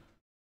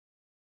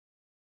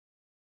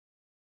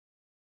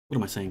 What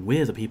am I saying?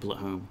 We're the people at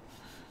home.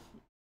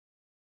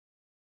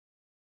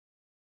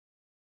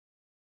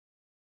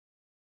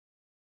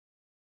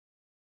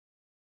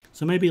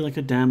 So maybe like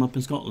a dam up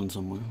in Scotland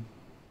somewhere.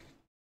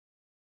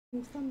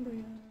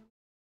 Northumbria.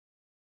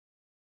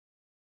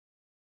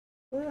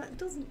 Well, that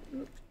doesn't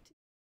look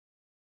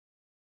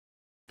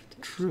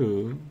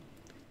true.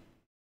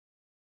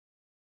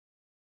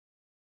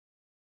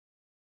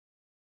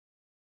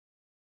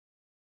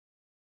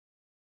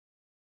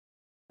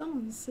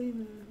 Someone's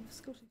seen a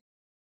Scottish.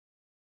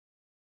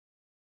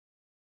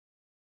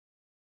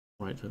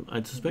 Right,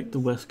 I'd suspect the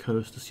west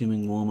coast,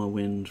 assuming warmer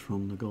wind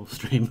from the Gulf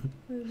Stream.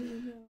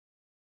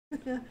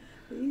 The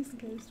east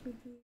coast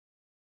would be.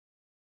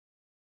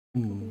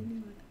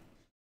 Anyway.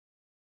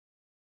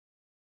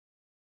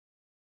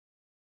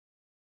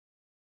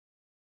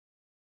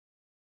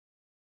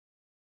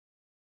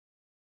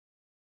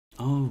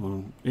 Oh,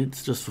 well,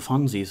 it's just for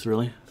funsies,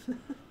 really.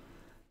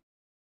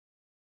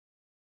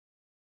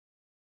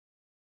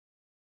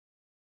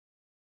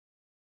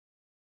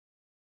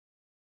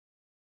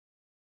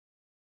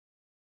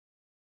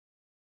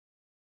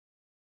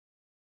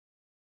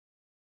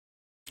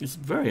 It's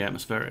very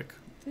atmospheric.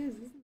 It is,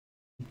 isn't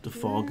it? The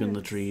fog and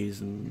the trees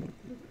and...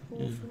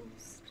 Yeah.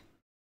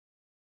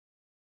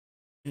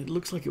 It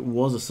looks like it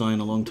was a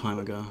sign a long time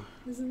ago.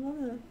 There's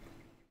another.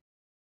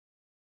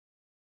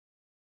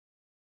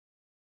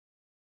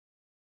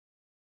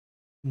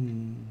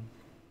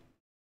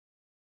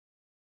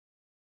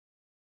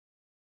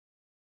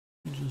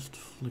 Just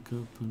flick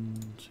up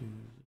and see.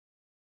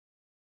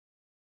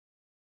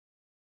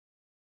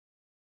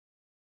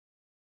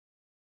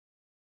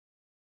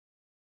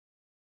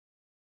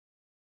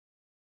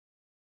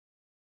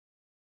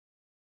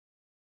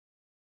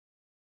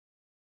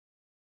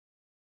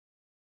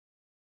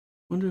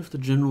 Wonder if the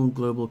general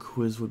global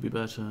quiz would be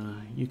better.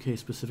 UK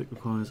specific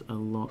requires a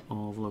lot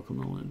of local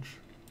knowledge.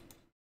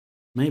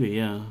 Maybe,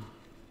 yeah.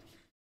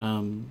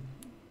 I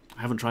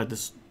haven't tried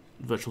this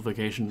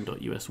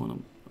virtualvacation.us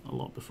one a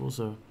lot before,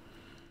 so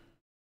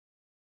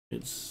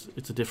it's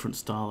a different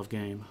style of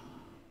game.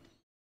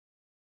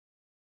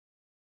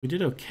 We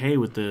did okay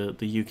with the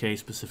UK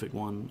specific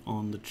one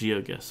on the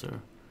GeoGuessr.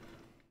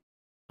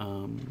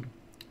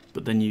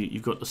 But then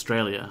you've got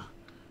Australia,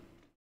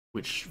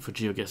 which for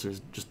GeoGuessr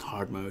is just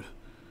hard mode.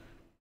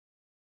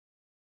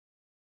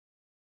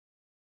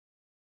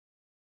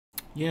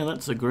 Yeah,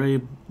 that's a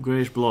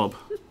greyish blob.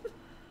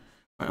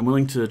 Right, I'm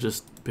willing to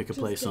just pick a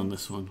place on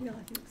this one. Yeah,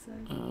 I think so.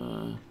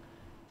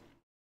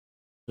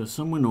 So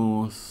somewhere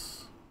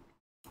north.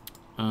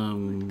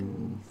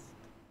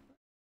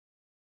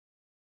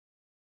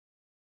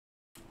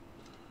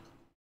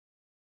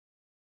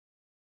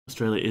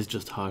 Australia is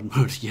just hard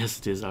mode. Yes,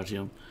 it is,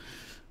 Artyom.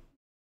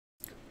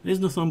 There's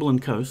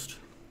Northumberland coast.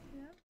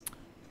 Yeah.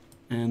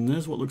 And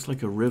there's what looks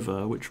like a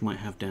river, which might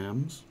have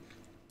dams.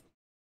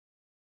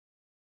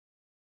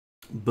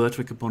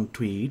 Birtwick upon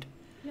Tweed.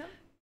 Yeah.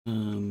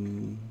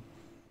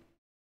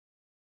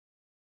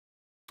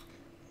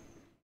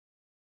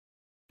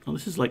 Oh,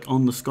 this is like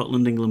on the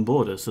Scotland-England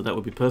border, so that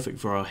would be perfect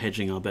for our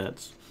hedging our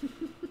bets.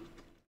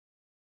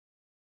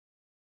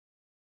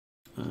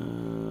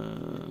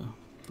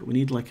 But we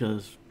need like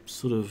a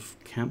sort of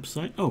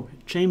campsite. Oh,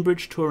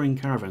 Chainbridge touring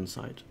caravan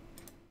site.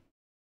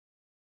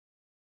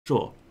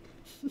 Sure.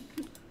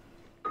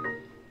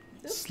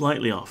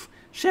 Slightly off.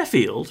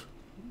 Sheffield?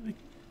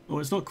 Oh,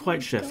 it's not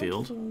quite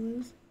Sheffield.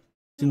 It's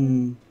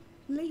in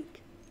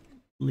Leek.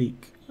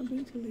 Leek. I've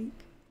been to Leek.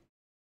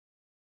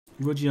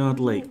 Rudyard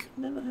Lake.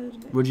 Never heard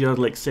of it. Rudyard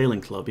Lake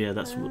Sailing Club. Yeah,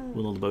 that's where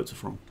all the boats are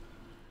from.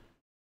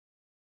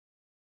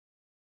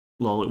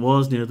 Lol, it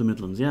was near the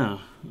Midlands, yeah.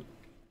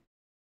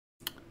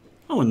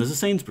 Oh, and there's a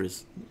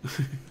Sainsbury's.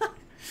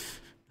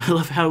 I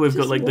love how we've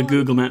got like the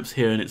Google Maps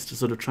here and it's just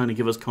sort of trying to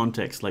give us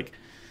context. Like,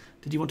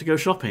 did you want to go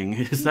shopping?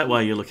 Is that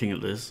why you're looking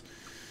at this?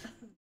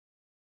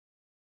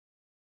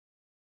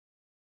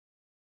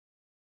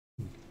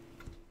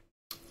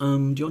 Do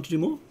you want to do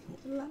more?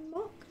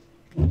 Landmark?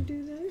 Can we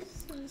do those?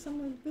 Some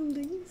of the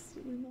buildings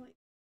that we might.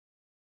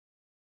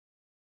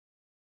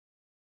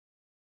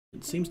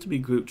 It seems to be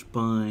grouped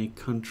by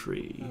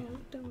country. Oh,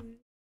 don't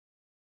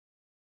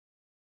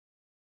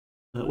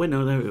worry. Wait,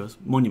 no, there it goes.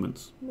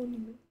 Monuments.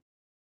 Monument.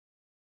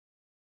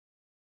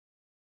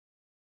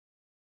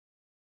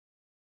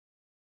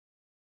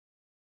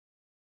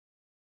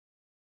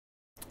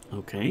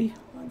 Okay.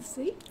 I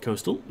see.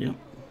 Coastal, yeah.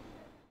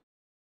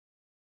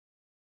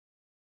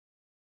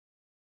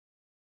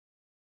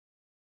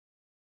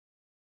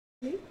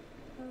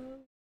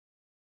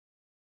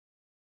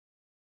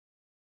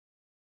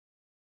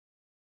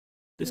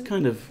 This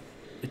kind of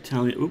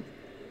Italian. Oop,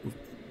 we've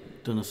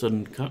done a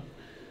sudden cut.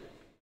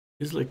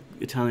 It's like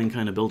Italian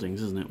kind of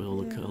buildings, isn't it? With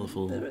all the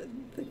colourful. The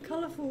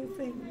colourful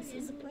things.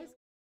 There's a place.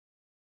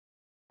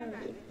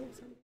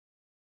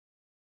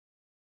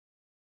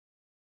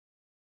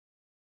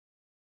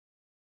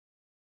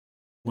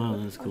 Wow,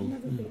 that's cool.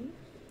 I've never been.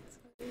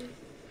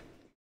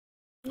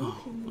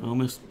 Oh, I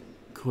almost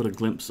caught a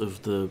glimpse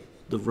of the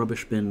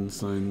rubbish bin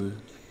sign there.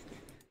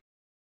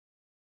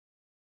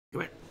 Go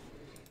back.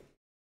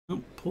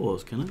 Oh,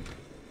 pause, can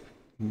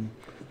I?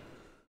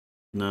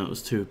 No, it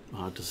was too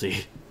hard to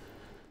see.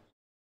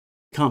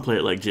 Can't play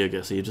it like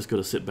GeoGuessr, you just got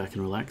to sit back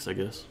and relax, I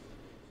guess.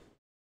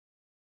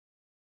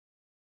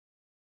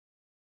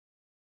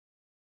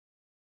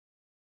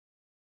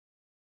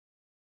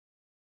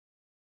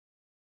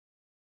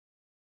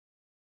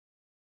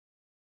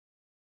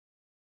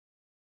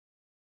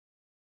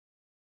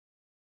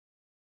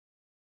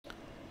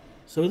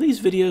 So are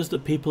these videos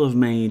that people have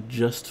made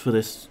just for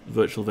this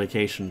virtual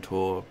vacation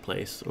tour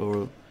place,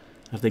 or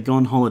have they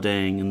gone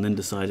holidaying and then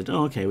decided,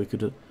 oh, okay, we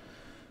could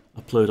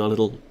upload our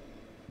little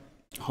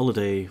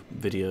holiday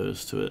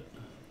videos to it?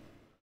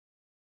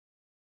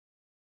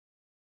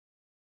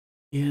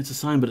 Yeah, it's a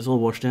sign, but it's all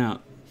washed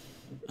out.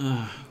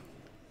 This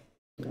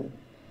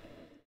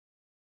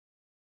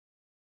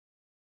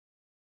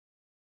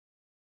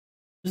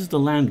is the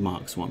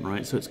landmarks one,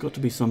 right? So it's got to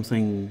be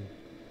something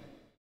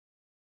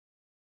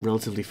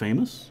relatively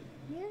famous?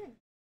 Yeah.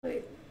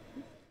 But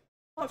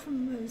apart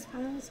from those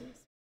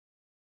houses.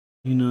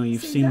 You know,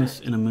 you've seen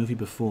this in a movie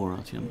before,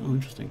 Artyom. Oh,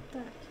 interesting.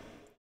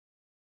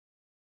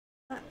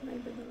 That may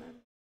be the land.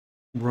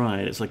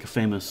 Right, it's like a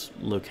famous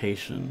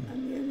location.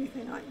 And the only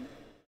thing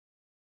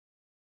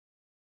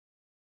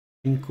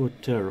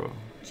Cinque Terre.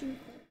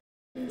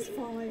 There's 5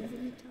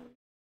 in town.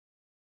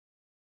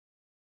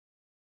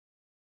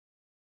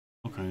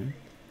 Okay.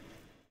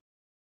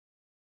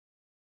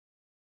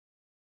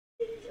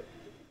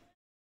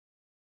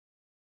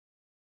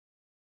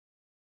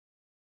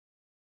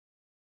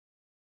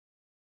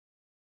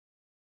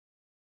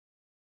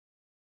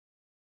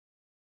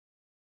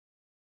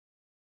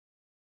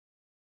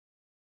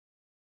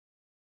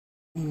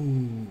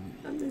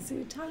 And there's the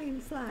Italian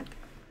flag.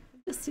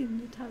 I've just seen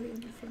the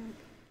Italian flag.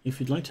 If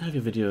you'd like to have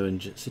your video in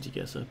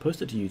CityGuessr,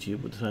 post it to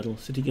YouTube with the title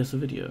CityGuessr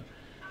Video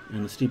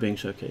and the city being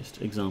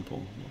showcased. Example,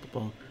 blah,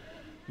 blah, blah.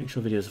 Make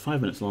sure videos are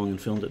 5 minutes long and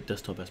filmed at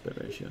desktop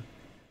aspect ratio.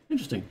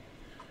 Interesting.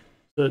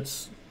 So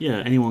it's,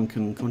 yeah, anyone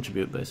can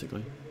contribute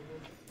basically.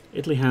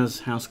 Italy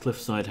has house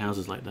cliffside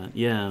houses like that.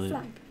 Yeah.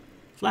 Flag.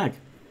 Flag.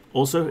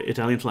 Also,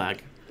 Italian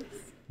flag. Yes.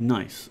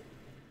 Nice.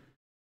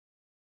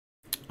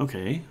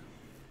 Okay,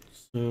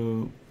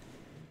 so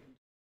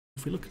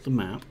if we look at the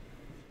map,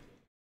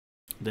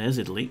 there's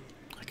Italy.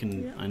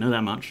 I know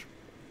that much.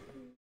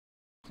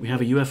 We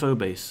have a UFO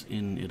base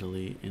in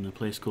Italy in a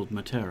place called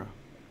Matera.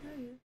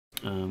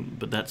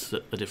 But that's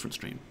a different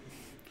stream.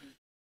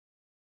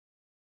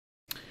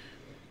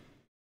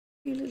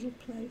 A little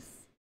place.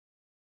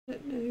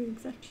 Don't know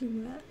exactly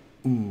where.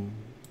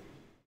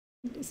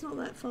 It's not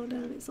that far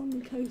down. It's on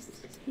the coast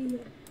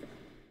here.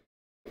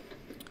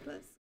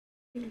 But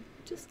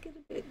just get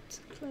a bit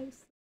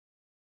close.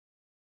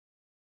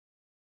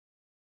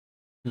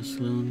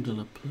 Castellón de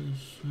la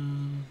Plaza.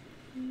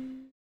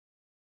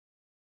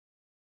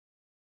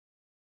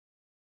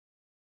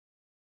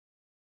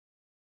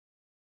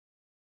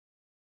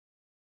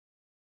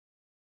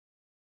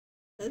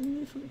 A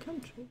different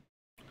country.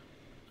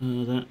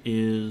 That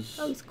is...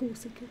 Oh, it's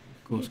Corsica.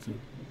 Corsica.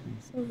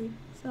 Sorry.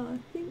 So I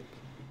think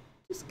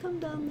just come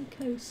down the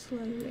coast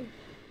slowly.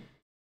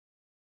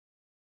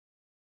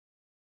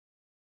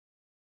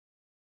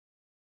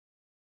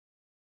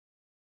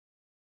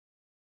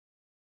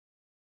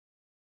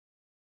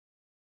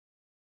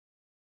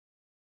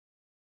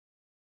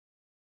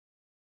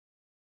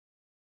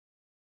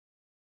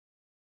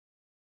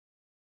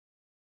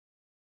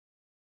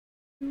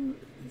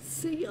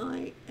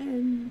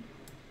 C-I-N-Q-U-E.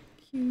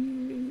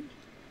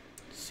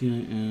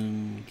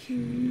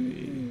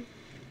 C-I-N-Q-U-E.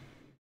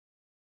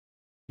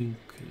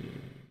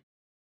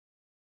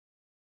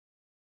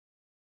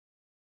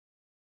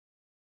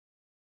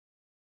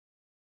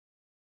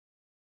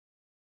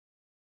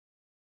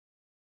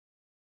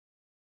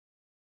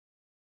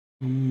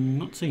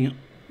 Not seeing it.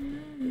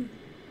 No.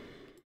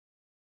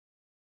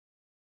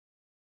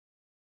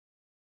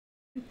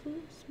 People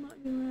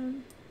might be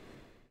around.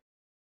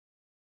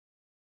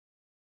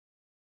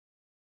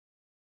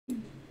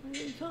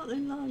 You can't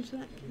enlarge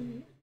that,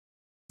 can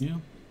you? Yeah.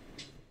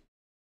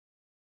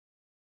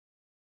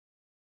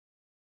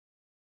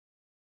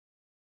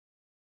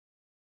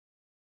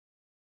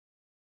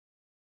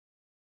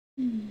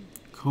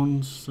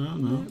 Consa,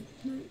 no.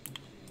 No.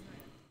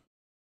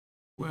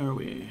 Where are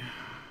we?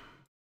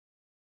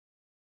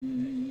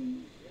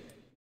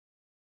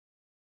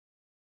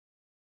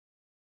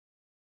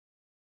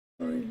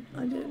 Sorry,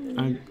 I don't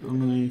know.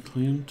 Only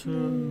Cliente.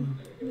 No.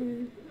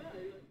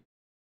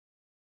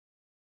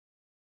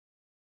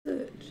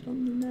 Search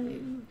on the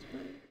name, I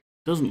suppose.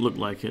 Doesn't look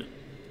like it.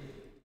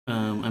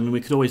 I mean,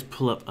 we could always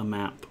pull up a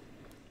map.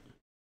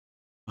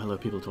 Hello,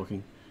 people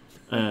talking.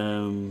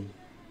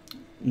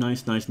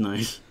 Nice.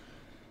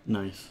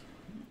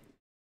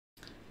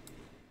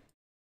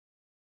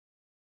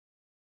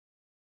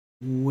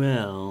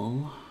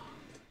 Well,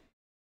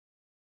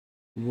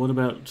 what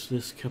about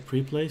this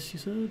Capri place you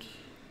said?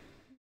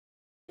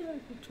 Yeah, I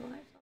could try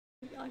it.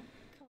 I can't.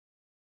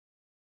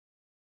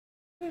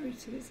 Where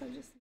it is, I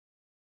just.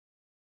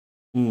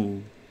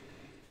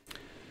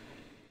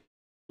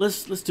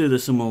 Let's do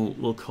this and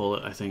we'll call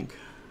it, I think.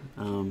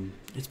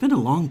 It's been a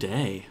long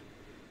day.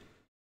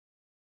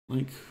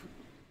 Like,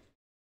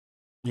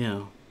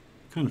 yeah,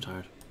 kind of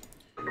tired.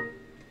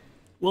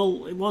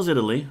 Well, it was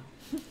Italy.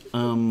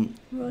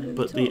 Right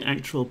but the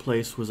actual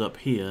place was up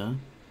here.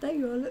 There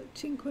you are, look,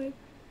 Cinque.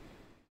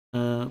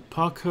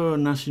 Parco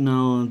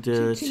Nacional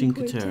de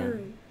Cinque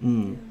Terre.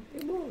 Yeah,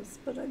 it was,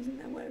 but I didn't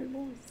know where it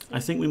was. So. I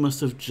think we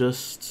must have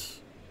just...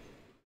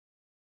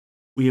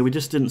 we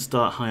just didn't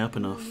start high up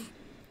enough.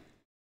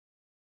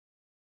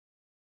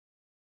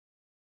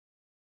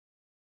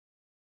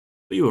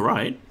 But you were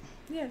right.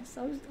 Yes,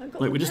 I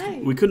got like the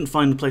name. We couldn't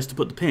find the place to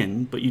put the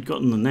pin, but you'd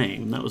gotten the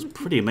name. That was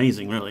pretty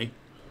amazing, really.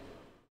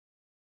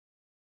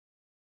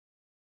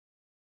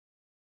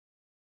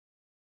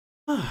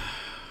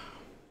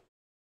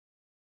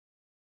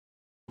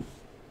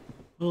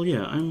 Well,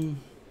 yeah, I'm,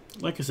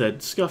 like I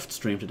said, scuffed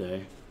stream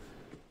today.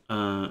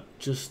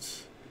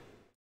 Just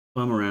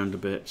bum around a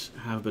bit,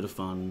 have a bit of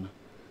fun.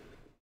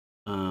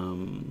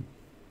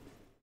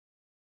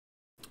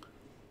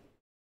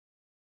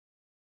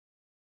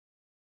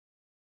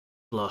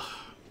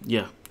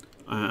 Yeah,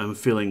 I'm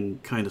feeling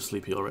kind of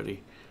sleepy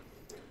already.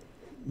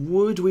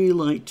 Would we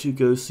like to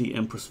go see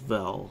Empress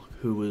Vel,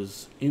 who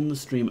was in the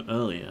stream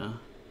earlier?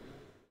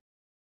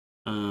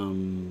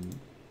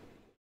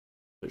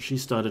 But she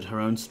started her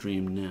own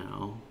stream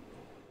now.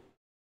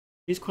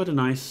 She's quite a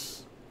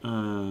nice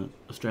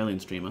Australian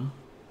streamer.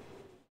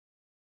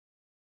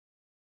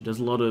 She does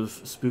a lot of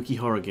spooky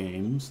horror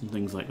games and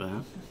things like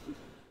that.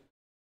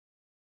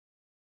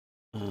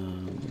 My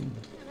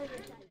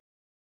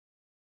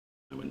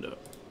window.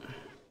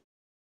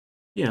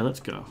 Yeah, let's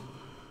go.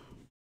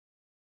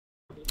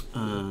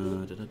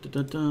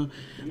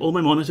 All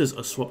my monitors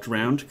are swapped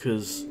around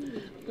because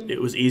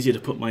it was easier to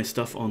put my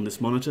stuff on this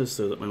monitor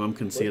so that my mum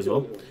can see as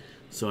well.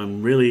 So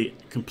I'm really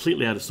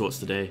completely out of sorts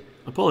today.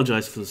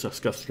 Apologise for the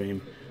scuff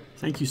stream.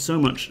 Thank you so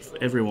much,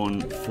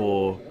 everyone,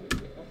 for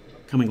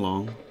coming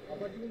along.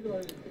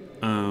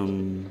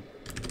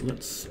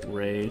 Let's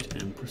raid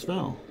Empress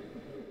Vel.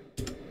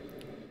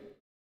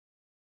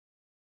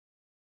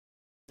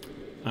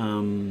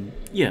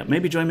 Yeah,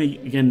 maybe join me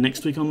again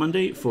next week on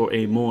Monday for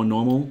a more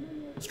normal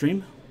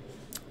stream.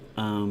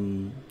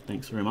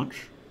 Thanks very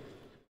much.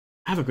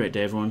 Have a great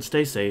day, everyone.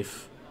 Stay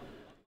safe,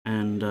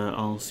 and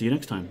I'll see you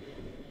next time.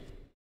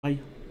 Bye.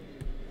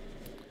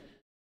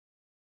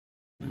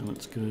 Now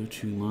let's go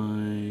to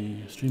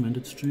my stream,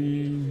 ended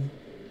stream.